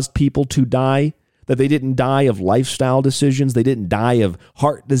what caused people to die? That they didn't die of lifestyle decisions, they didn't die of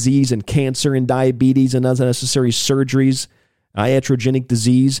heart disease and cancer and diabetes and unnecessary surgeries, iatrogenic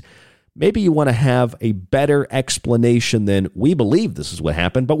disease. Maybe you want to have a better explanation than we believe this is what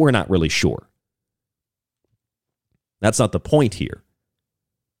happened, but we're not really sure. That's not the point here.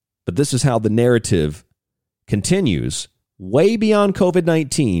 But this is how the narrative continues way beyond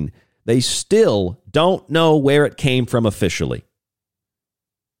COVID-19. They still don't know where it came from officially.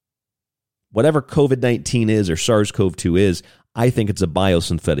 Whatever COVID-19 is or SARS-CoV-2 is, I think it's a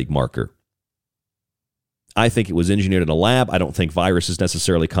biosynthetic marker. I think it was engineered in a lab. I don't think viruses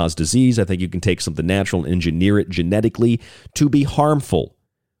necessarily cause disease. I think you can take something natural and engineer it genetically to be harmful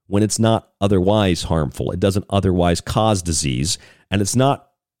when it's not otherwise harmful. It doesn't otherwise cause disease, and it's not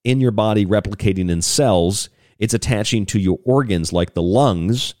in your body replicating in cells. It's attaching to your organs like the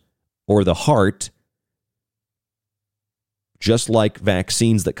lungs or the heart. Just like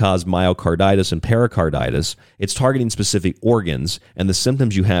vaccines that cause myocarditis and pericarditis, it's targeting specific organs, and the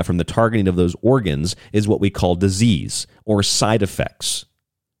symptoms you have from the targeting of those organs is what we call disease or side effects.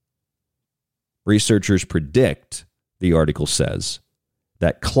 Researchers predict, the article says,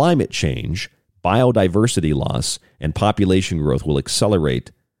 that climate change, biodiversity loss, and population growth will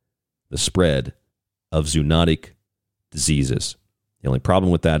accelerate the spread of zoonotic diseases. The only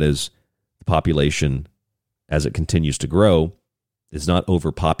problem with that is the population, as it continues to grow, is not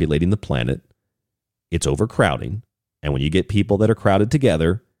overpopulating the planet. It's overcrowding. And when you get people that are crowded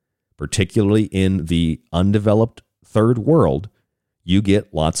together, particularly in the undeveloped third world, you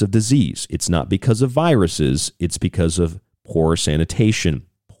get lots of disease. It's not because of viruses. It's because of poor sanitation,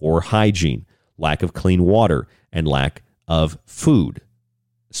 poor hygiene, lack of clean water, and lack of food,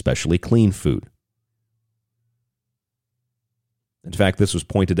 especially clean food. In fact, this was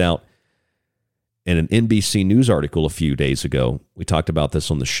pointed out in an NBC News article a few days ago. We talked about this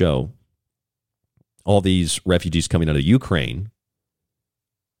on the show. All these refugees coming out of Ukraine,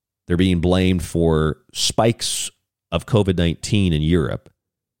 they're being blamed for spikes of COVID-19 in Europe.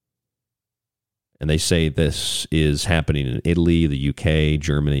 And they say this is happening in Italy, the UK,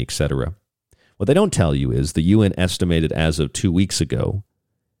 Germany, etc. What they don't tell you is the UN estimated as of 2 weeks ago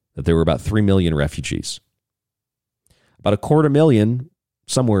that there were about 3 million refugees. About 250,000,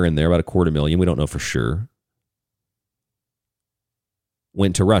 somewhere in there, about 250,000, we don't know for sure,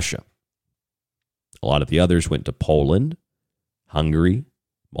 went to Russia. A lot of the others went to Poland, Hungary,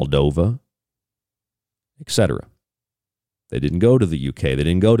 Moldova, etc. They didn't go to the UK. They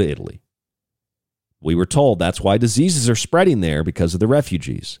didn't go to Italy. We were told that's why diseases are spreading there, because of the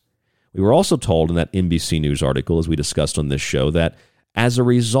refugees. We were also told in that NBC News article, as we discussed on this show, that as a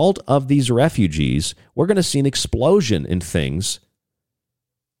result of these refugees, we're going to see an explosion in things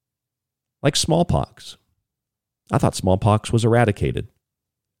like smallpox. I thought smallpox was eradicated.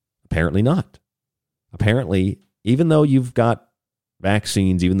 Apparently not. Apparently, even though you've got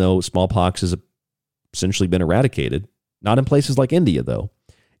vaccines, even though smallpox has essentially been eradicated, not in places like India, though,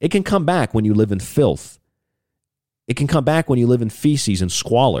 it can come back when you live in filth. It can come back when you live in feces and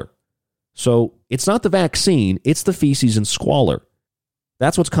squalor. So it's not the vaccine, it's the feces and squalor.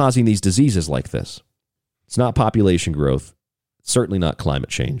 That's what's causing these diseases like this. It's not population growth. It's certainly not climate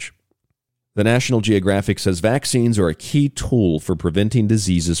change. The National Geographic says vaccines are a key tool for preventing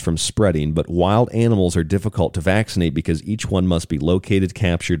diseases from spreading, but wild animals are difficult to vaccinate because each one must be located,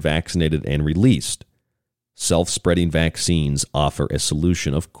 captured, vaccinated, and released. Self-spreading vaccines offer a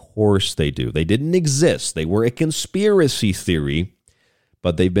solution. Of course they do. They didn't exist. They were a conspiracy theory,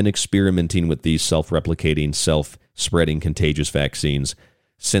 but they've been experimenting with these self-replicating, self-spreading contagious vaccines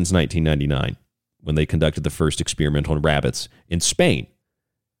since 1999, when they conducted the first experiment on rabbits in Spain.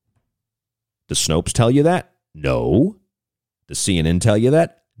 Does Snopes tell you that? No. Does CNN tell you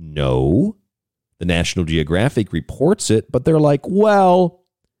that? No. The National Geographic reports it, but they're like, well,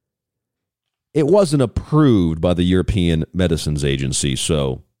 it wasn't approved by the European Medicines Agency,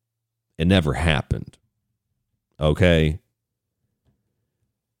 so it never happened. Okay?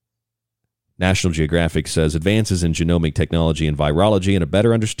 National Geographic says advances in genomic technology and virology and a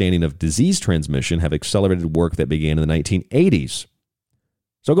better understanding of disease transmission have accelerated work that began in the 1980s.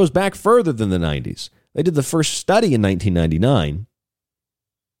 So it goes back further than the 90s. They did the first study in 1999,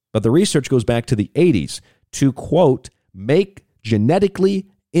 but the research goes back to the 80s to, quote, make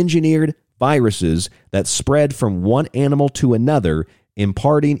genetically engineered viruses that spread from one animal to another,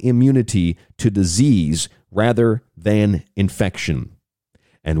 imparting immunity to disease rather than infection.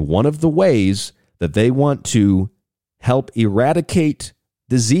 And one of the ways that they want to help eradicate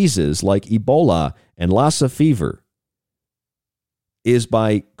diseases like Ebola and Lassa fever is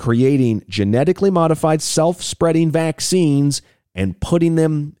by creating genetically modified self-spreading vaccines and putting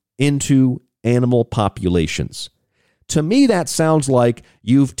them into animal populations. To me, that sounds like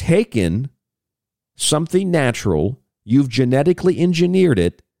you've taken something natural, you've genetically engineered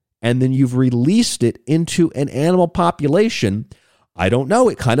it, and then you've released it into an animal population. I don't know.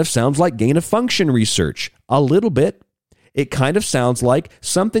 It kind of sounds like gain-of-function research. A little bit. It kind of sounds like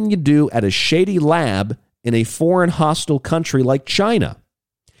something you do at a shady lab in a foreign hostile country like China.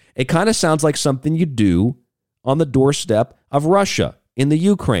 It kind of sounds like something you do on the doorstep of Russia in the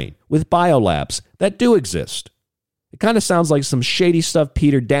Ukraine with biolabs that do exist. It kind of sounds like some shady stuff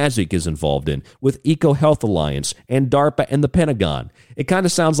Peter Daszak is involved in with EcoHealth Alliance and DARPA and the Pentagon. It kind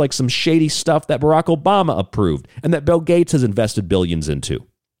of sounds like some shady stuff that Barack Obama approved and that Bill Gates has invested billions into.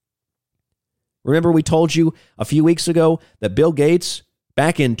 Remember we told you a few weeks ago that Bill Gates,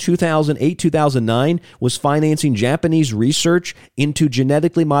 back in 2008, 2009, was financing Japanese research into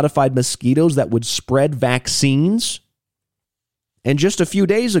genetically modified mosquitoes that would spread vaccines? And just a few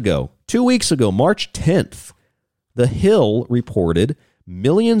days ago, 2 weeks ago, March 10th, The Hill reported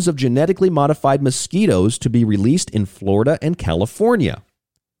millions of genetically modified mosquitoes to be released in Florida and California.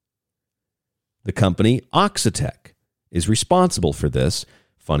 The company Oxitec is responsible for this.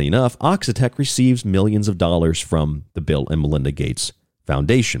 Funny enough, Oxitec receives millions of dollars from the Bill and Melinda Gates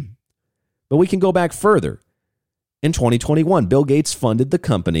Foundation. But we can go back further. In 2021, Bill Gates funded the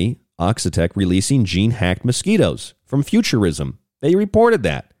company Oxitec releasing gene-hacked mosquitoes from Futurism. They reported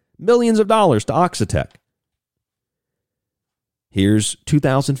that. Millions of dollars to Oxitec. Here's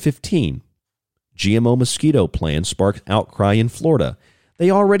 2015. GMO mosquito plan sparked outcry in Florida. They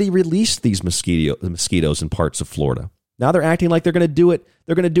already released these mosquitoes in parts of Florida. Now they're acting like they're going to do it.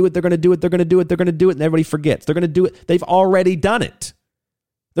 They're going to do it. They're going to do it. They're going to do it. They're going to do it. And everybody forgets. They're going to do it. They've already done it.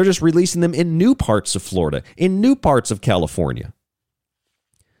 They're just releasing them in new parts of Florida, in new parts of California.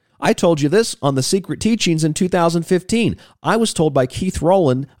 I told you this on the Secret Teachings in 2015. I was told by Keith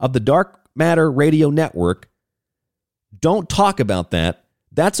Rowland of the Dark Matter Radio Network, don't talk about that.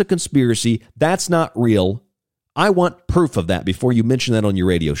 That's a conspiracy. That's not real. I want proof of that before you mention that on your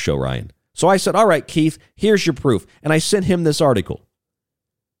radio show, Ryan. So I said, all right, Keith, here's your proof. And I sent him this article.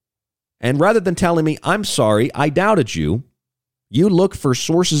 And rather than telling me, I'm sorry, I doubted you, you look for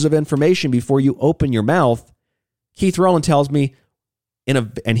sources of information before you open your mouth. Keith Rowland tells me,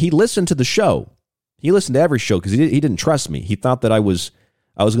 and he listened to the show. He listened to every show because he didn't trust me. He thought that I was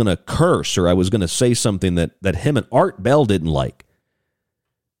going to curse or I was going to say something that him and Art Bell didn't like.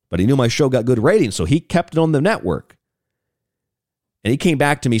 But he knew my show got good ratings, so he kept it on the network. And he came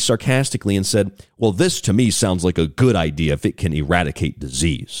back to me sarcastically and said, well, this to me sounds like a good idea if it can eradicate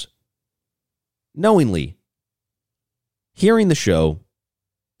disease. Knowingly, hearing the show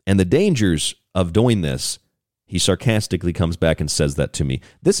and the dangers of doing this, he sarcastically comes back and says that to me.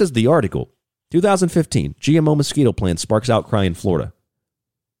 This is the article. 2015, GMO mosquito plant sparks outcry in Florida.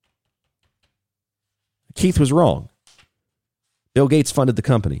 Keith was wrong. Bill Gates funded the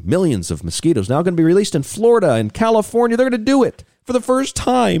company. Millions of mosquitoes now going to be released in Florida and California. They're going to do it for the first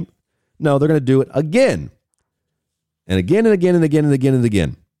time. No, they're going to do it again. And again and again and again and again and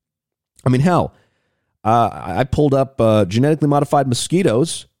again. I mean, hell, I pulled up genetically modified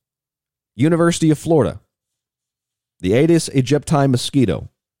mosquitoes, University of Florida. The Aedes aegypti mosquito.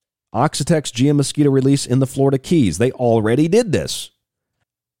 Oxitex GM mosquito release in the Florida Keys. They already did this.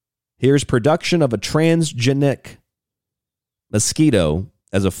 Here's production of a transgenic mosquito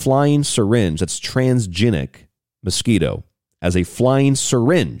as a flying syringe. That's transgenic mosquito as a flying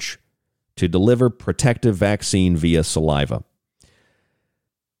syringe to deliver protective vaccine via saliva.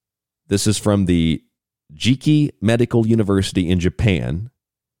 This is from the Jichi Medical University in Japan.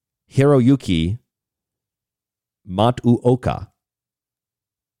 Hiroyuki Matsuoka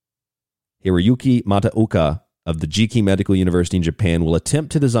of the Jichi Medical University in Japan will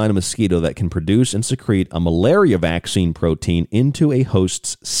attempt to design a mosquito that can produce and secrete a malaria vaccine protein into a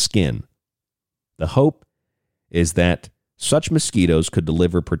host's skin. The hope is that such mosquitoes could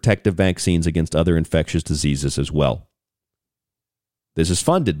deliver protective vaccines against other infectious diseases as well. This is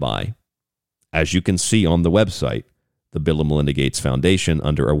funded by, as you can see on the website, the Bill and Melinda Gates Foundation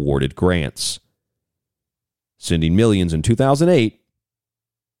under awarded grants, sending millions in 2008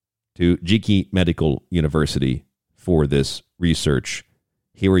 to Jichi Medical University for this research.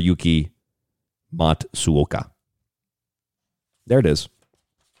 Hiroyuki Matsuoka. There it is.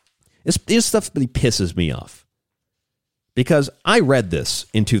 This stuff really pisses me off. Because I read this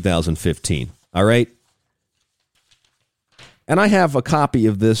in 2015, all right? And I have a copy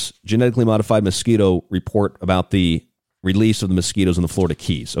of this genetically modified mosquito report about the release of the mosquitoes in the Florida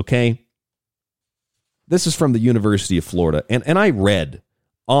Keys, okay? This is from the University of Florida. And I read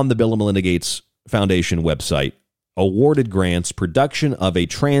on the Bill and Melinda Gates Foundation website, awarded grants, production of a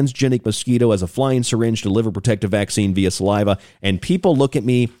transgenic mosquito as a flying syringe to deliver protective vaccine via saliva. And people look at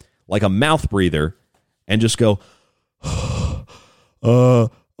me like a mouth breather and just go, no,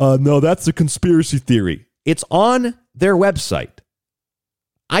 that's a conspiracy theory. It's on their website.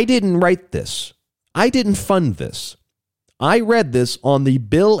 I didn't write this. I didn't fund this. I read this on the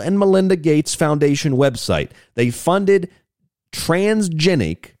Bill and Melinda Gates Foundation website. They funded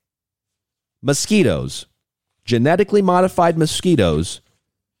transgenic mosquitoes, genetically modified mosquitoes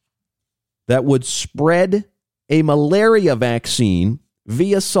that would spread a malaria vaccine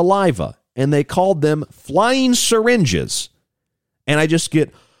via saliva. And they called them flying syringes. And I just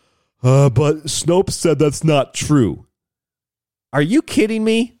get, but Snopes said that's not true. Are you kidding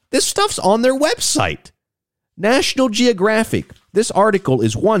me? This stuff's on their website. National Geographic. This article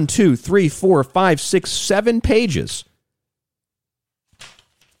is 1, 2, 3, 4, 5, 6, 7 pages.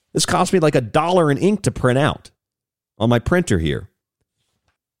 This cost me like $1 in ink to print out on my printer here.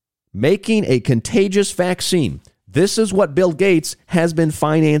 Making a contagious vaccine. This is what Bill Gates has been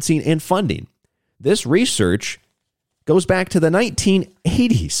financing and funding. This research goes back to the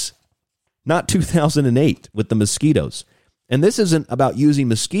 1980s, not 2008 with the mosquitoes. And this isn't about using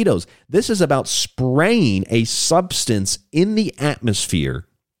mosquitoes. This is about spraying a substance in the atmosphere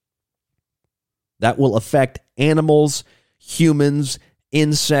that will affect animals, humans,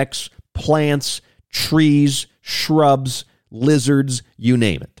 insects, plants, trees, shrubs, lizards, you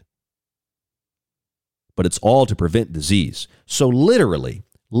name it. But it's all to prevent disease. So literally,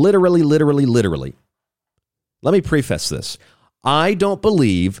 let me preface this. I don't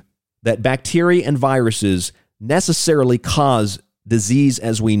believe that bacteria and viruses necessarily cause disease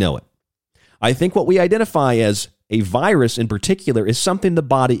as we know it. I think what we identify as a virus in particular is something the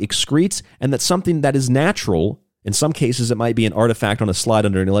body excretes, and that's something that is natural. In some cases, it might be an artifact on a slide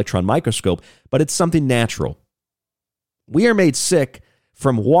under an electron microscope, but it's something natural. We are made sick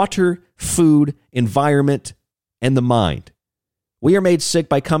from water, food, environment, and the mind. We are made sick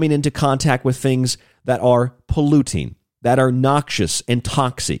by coming into contact with things that are polluting, that are noxious and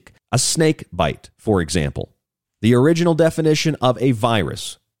toxic. A snake bite, for example. The original definition of a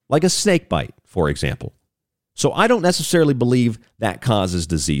virus, like a snake bite, for example. So I don't necessarily believe that causes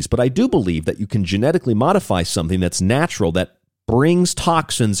disease, but I do believe that you can genetically modify something that's natural, that brings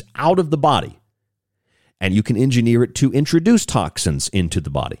toxins out of the body, and you can engineer it to introduce toxins into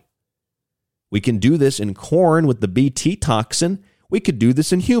the body. We can do this in corn with the Bt toxin. We could do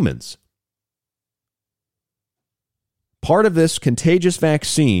this in humans. part of this contagious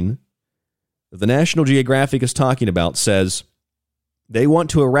vaccine that the National Geographic is talking about says they want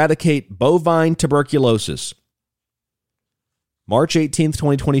to eradicate bovine tuberculosis. March 18th,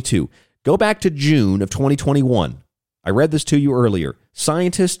 2022. Go back to June of 2021. I read this to you earlier.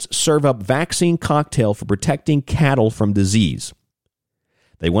 Scientists serve up vaccine cocktail for protecting cattle from disease.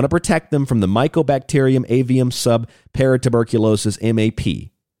 They want to protect them from the Mycobacterium avium sub paratuberculosis, MAP,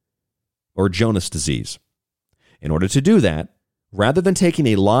 or Jonas disease. In order to do that, rather than taking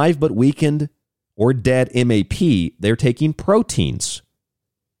a live but weakened or dead MAP, they're taking proteins.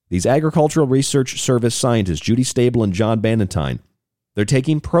 These Agricultural Research Service scientists, Judy Stable and John Bannatyne, they're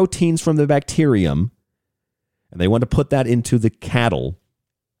taking proteins from the bacterium, and they want to put that into the cattle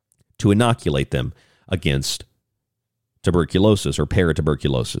to inoculate them against tuberculosis or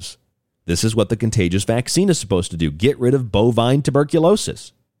paratuberculosis. This is what the contagious vaccine is supposed to do. Get rid of bovine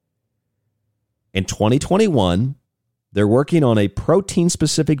tuberculosis. In 2021, they're working on a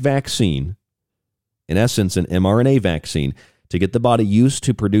protein-specific vaccine, in essence, an mRNA vaccine, to get the body used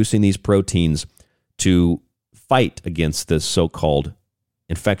to producing these proteins to fight against this so-called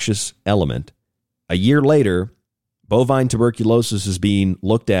infectious element. A year later, bovine tuberculosis is being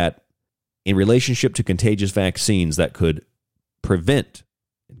looked at in relationship to contagious vaccines that could prevent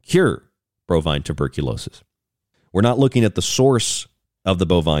and cure bovine tuberculosis. We're not looking at the source of the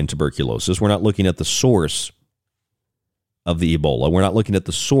bovine tuberculosis. We're not looking at the source of the Ebola. We're not looking at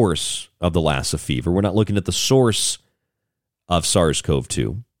the source of the Lassa fever. We're not looking at the source of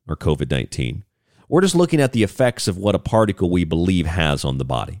SARS-CoV-2 or COVID-19. We're just looking at the effects of what a particle we believe has on the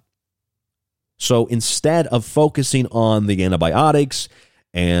body. So instead of focusing on the antibiotics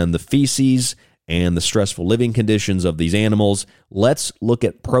and the feces and the stressful living conditions of these animals, let's look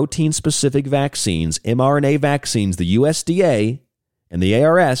at protein-specific vaccines, mRNA vaccines, the USDA and the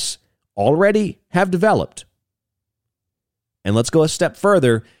ARS already have developed. And let's go a step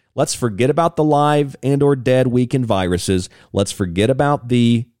further. Let's forget about the live and or dead weakened viruses. Let's forget about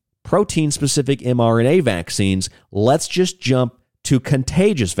the protein-specific mRNA vaccines. Let's just jump to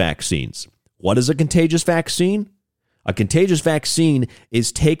contagious vaccines. What is a contagious vaccine? A contagious vaccine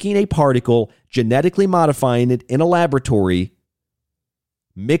is taking a particle, genetically modifying it in a laboratory,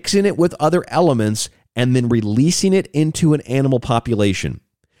 mixing it with other elements, and then releasing it into an animal population.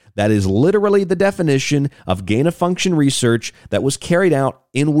 That is literally the definition of gain-of-function research that was carried out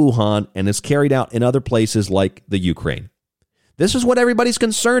in Wuhan and is carried out in other places like the Ukraine. This is what everybody's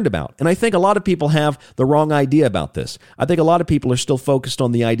concerned about. And I think a lot of people have the wrong idea about this. I think a lot of people are still focused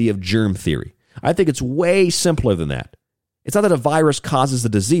on the idea of germ theory. I think it's way simpler than that. It's not that a virus causes the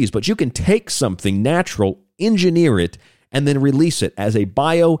disease, but you can take something natural, engineer it, and then release it as a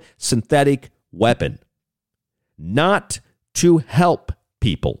biosynthetic weapon. Not to help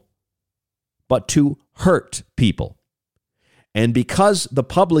people, but to hurt people. And because the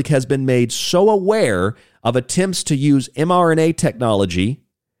public has been made so aware of attempts to use mRNA technology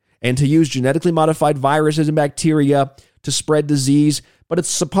and to use genetically modified viruses and bacteria to spread disease, but it's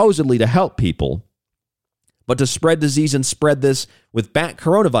supposedly to help people, but to spread disease and spread this with bat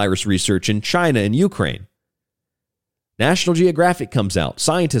coronavirus research in China and Ukraine. National Geographic comes out.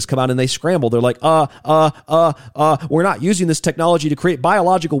 Scientists come out and they scramble. They're like, we're not using this technology to create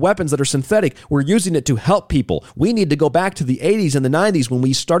biological weapons that are synthetic. We're using it to help people. We need to go back to the 80s and the 90s when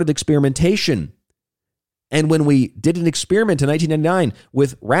we started experimentation. And when we did an experiment in 1999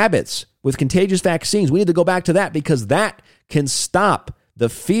 with rabbits, with contagious vaccines, we need to go back to that because that can stop the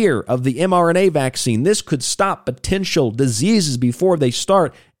fear of the mRNA vaccine. This could stop potential diseases before they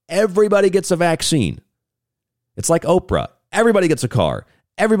start. Everybody gets a vaccine. It's like Oprah. Everybody gets a car.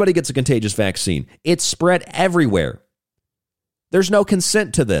 Everybody gets a contagious vaccine. It's spread everywhere. There's no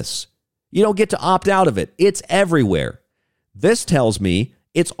consent to this. You don't get to opt out of it. It's everywhere. This tells me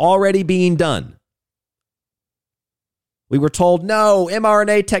it's already being done. We were told, no,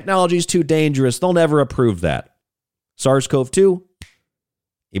 mRNA technology is too dangerous. They'll never approve that. SARS-CoV-2,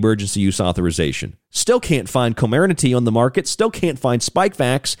 emergency use authorization. Still can't find Comirnaty on the market. Still can't find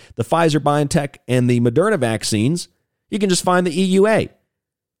Spikevax, the Pfizer, BioNTech, and the Moderna vaccines. You can just find the EUA.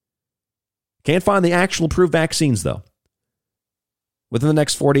 Can't find the actual approved vaccines, though. Within the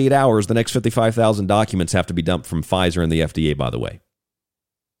next 48 hours, the next 55,000 documents have to be dumped from Pfizer and the FDA, by the way.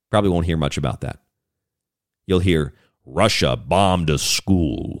 Probably won't hear much about that. You'll hear, Russia bombed a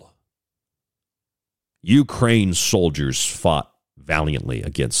school. Ukraine soldiers fought valiantly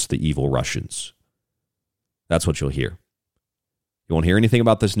against the evil Russians. That's what you'll hear. You won't hear anything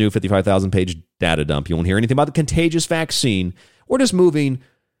about this new 55,000-page data dump. You won't hear anything about the contagious vaccine. We're just moving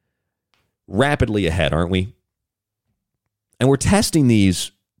rapidly ahead, aren't we? And we're testing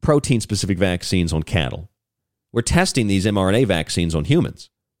these protein-specific vaccines on cattle. We're testing these mRNA vaccines on humans.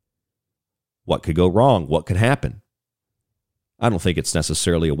 What could go wrong? What could happen? I don't think it's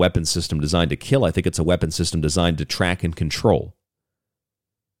necessarily a weapon system designed to kill. I think it's a weapon system designed to track and control.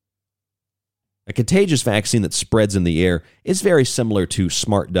 A contagious vaccine that spreads in the air is very similar to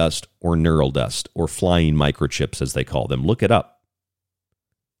smart dust or neural dust or flying microchips, as they call them. Look it up.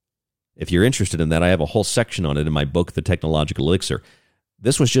 If you're interested in that, I have a whole section on it in my book, The Technological Elixir.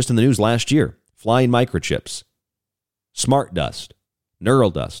 This was just in the news last year. Flying microchips, smart dust,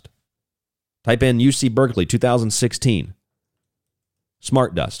 neural dust. Type in UC Berkeley 2016.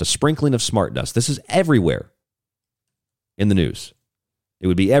 Smart dust, a sprinkling of smart dust. This is everywhere in the news. It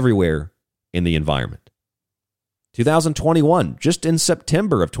would be everywhere in the environment. 2021, just in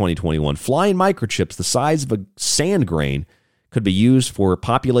September of 2021, flying microchips the size of a sand grain could be used for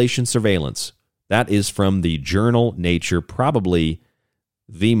population surveillance. That is from the journal Nature, probably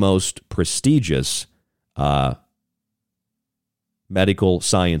the most prestigious medical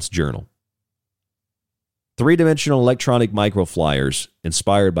science journal. 3-dimensional electronic microflyers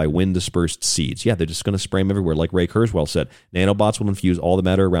inspired by wind-dispersed seeds. Yeah, they're just going to spray them everywhere, like Ray Kurzweil said. Nanobots will infuse all the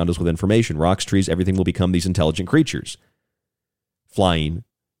matter around us with information. Rocks, trees, everything will become these intelligent creatures. Flying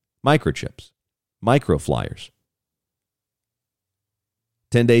microchips. Microflyers.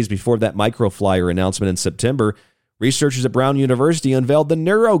 10 days before that microflyer announcement in September, researchers at Brown University unveiled the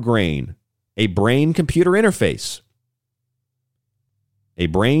neuro-grain, a brain-computer interface. A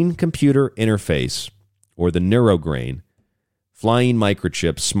brain-computer interface, or the neuro-grain, flying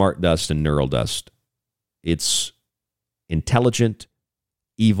microchips, smart dust, and neural dust. It's intelligent,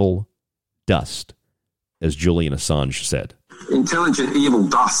 evil dust, as Julian Assange said. Intelligent, evil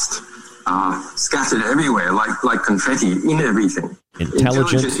dust scattered everywhere like confetti in everything.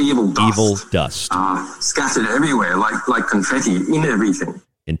 Intelligent evil dust. Scattered everywhere like confetti in everything.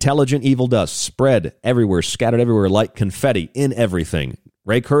 Intelligent evil dust spread everywhere, scattered everywhere like confetti in everything.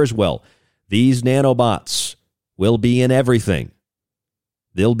 Ray Kurzweil, these nanobots will be in everything.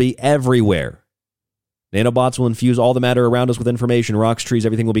 They'll be everywhere. Nanobots will infuse all the matter around us with information. Rocks, trees,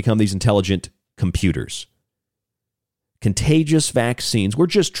 everything will become these intelligent computers. Contagious vaccines. We're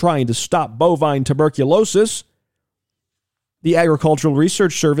just trying to stop bovine tuberculosis. The Agricultural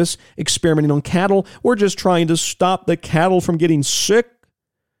Research Service experimenting on cattle. We're just trying to stop the cattle from getting sick.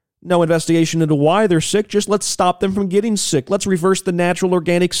 No investigation into why they're sick. Just let's stop them from getting sick. Let's reverse the natural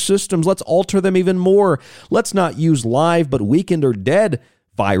organic systems. Let's alter them even more. Let's not use live but weakened or dead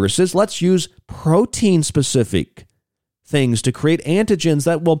viruses. Let's use protein-specific things to create antigens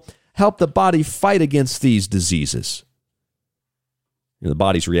that will help the body fight against these diseases. You know, the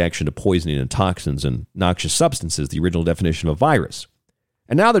body's reaction to poisoning and toxins and noxious substances, the original definition of a virus.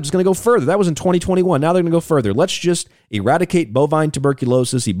 And now they're just going to go further. That was in 2021. Now they're going to go further. Let's just eradicate bovine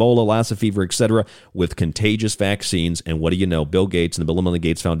tuberculosis, Ebola, Lassa fever, etc. with contagious vaccines. And what do you know? Bill Gates and the Bill and Melinda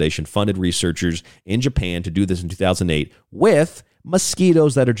Gates Foundation funded researchers in Japan to do this in 2008 with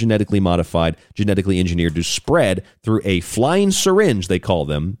mosquitoes that are genetically modified, genetically engineered to spread through a flying syringe, they call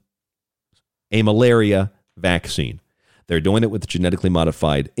them, a malaria vaccine. They're doing it with genetically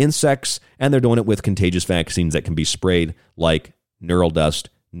modified insects, and they're doing it with contagious vaccines that can be sprayed like neural dust,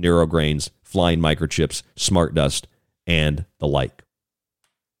 neuro-grains, flying microchips, smart dust, and the like.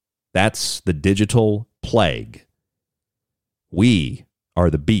 That's the digital plague. We are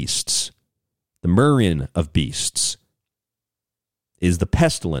the beasts. The Murrain of beasts is the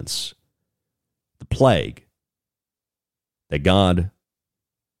pestilence, the plague that God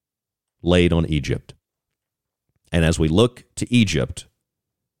laid on Egypt. And as we look to Egypt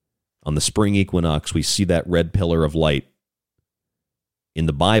on the spring equinox, we see that red pillar of light. In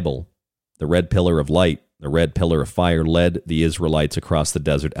the Bible, the red pillar of light, the red pillar of fire led the Israelites across the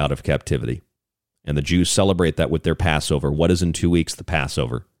desert out of captivity. And the Jews celebrate that with their Passover. What is in 2 weeks? The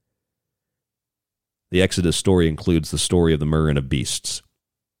Passover. The Exodus story includes the story of the Murrain of beasts.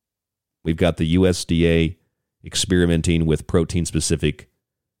 We've got the USDA experimenting with protein-specific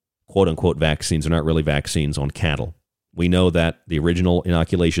quote-unquote vaccines. They're not really vaccines on cattle. We know that the original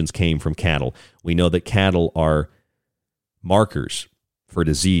inoculations came from cattle. We know that cattle are markers for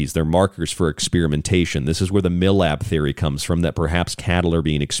disease. They're markers for experimentation. This is where the MILAB theory comes from, that perhaps cattle are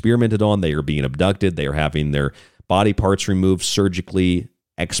being experimented on. They are being abducted. They are having their body parts removed surgically,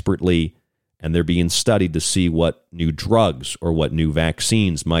 expertly, and they're being studied to see what new drugs or what new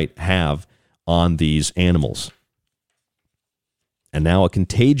vaccines might have on these animals. And now a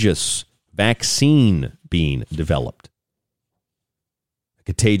contagious vaccine being developed. A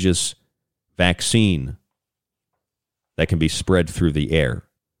contagious vaccine that can be spread through the air.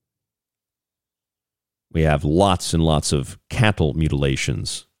 We have lots and lots of cattle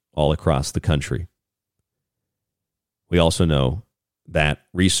mutilations all across the country. We also know that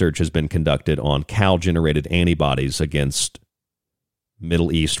research has been conducted on cow-generated antibodies against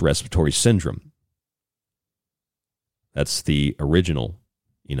Middle East respiratory syndrome. That's the original,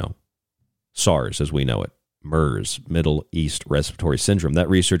 SARS as we know it. MERS, Middle East respiratory syndrome. That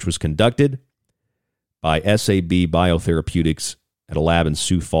research was conducted by SAb Biotherapeutics at a lab in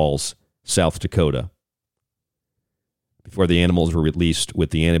Sioux Falls, South Dakota. Before the animals were released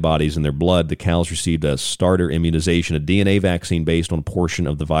with the antibodies in their blood, the cows received a starter immunization, a DNA vaccine based on a portion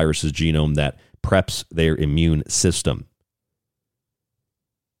of the virus's genome that preps their immune system.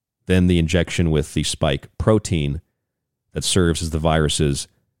 Then the injection with the spike protein that serves as the virus's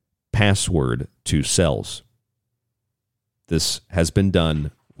password to cells. This has been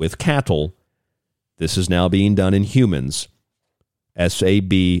done with cattle. This is now being done in humans.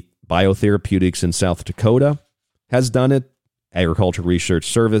 SAb Biotherapeutics in South Dakota has done it. Agricultural Research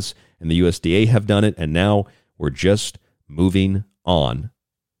Service and the USDA have done it. And now we're just moving on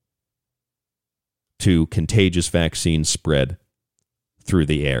to contagious vaccine spread through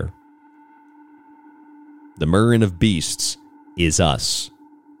the air. The Murrain of beasts is us.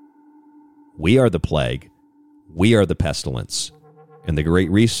 We are the plague. We are the pestilence. And the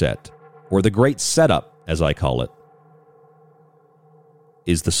Great Reset, or the Great Setup, as I call it,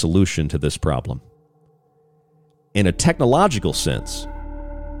 is the solution to this problem. In a technological sense,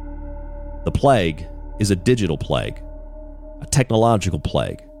 the plague is a digital plague, a technological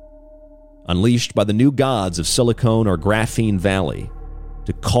plague, unleashed by the new gods of Silicon or Graphene Valley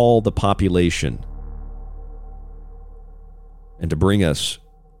to call the population and to bring us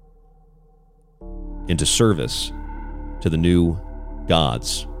into service to the new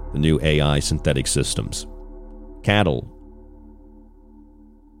gods, the new AI synthetic systems. Cattle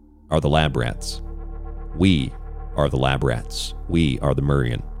are the lab rats. We are the lab rats. We are the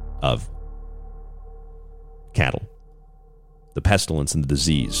Murrain of cattle. The pestilence and the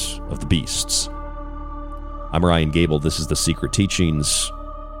disease of the beasts. I'm Ryan Gable. This is The Secret Teachings.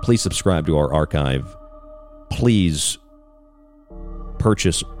 Please subscribe to our archive. Please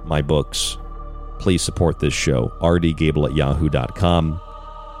purchase my books. Please support this show. rdgable@yahoo.com.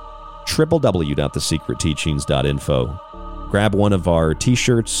 www.thesecretteachings.info. Grab one of our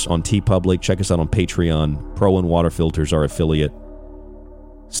t-shirts on TeePublic. Check us out on Patreon. Pro and Water Filters, our affiliate.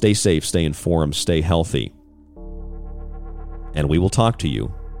 Stay safe, stay informed, stay healthy. And we will talk to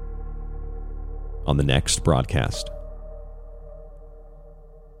you on the next broadcast.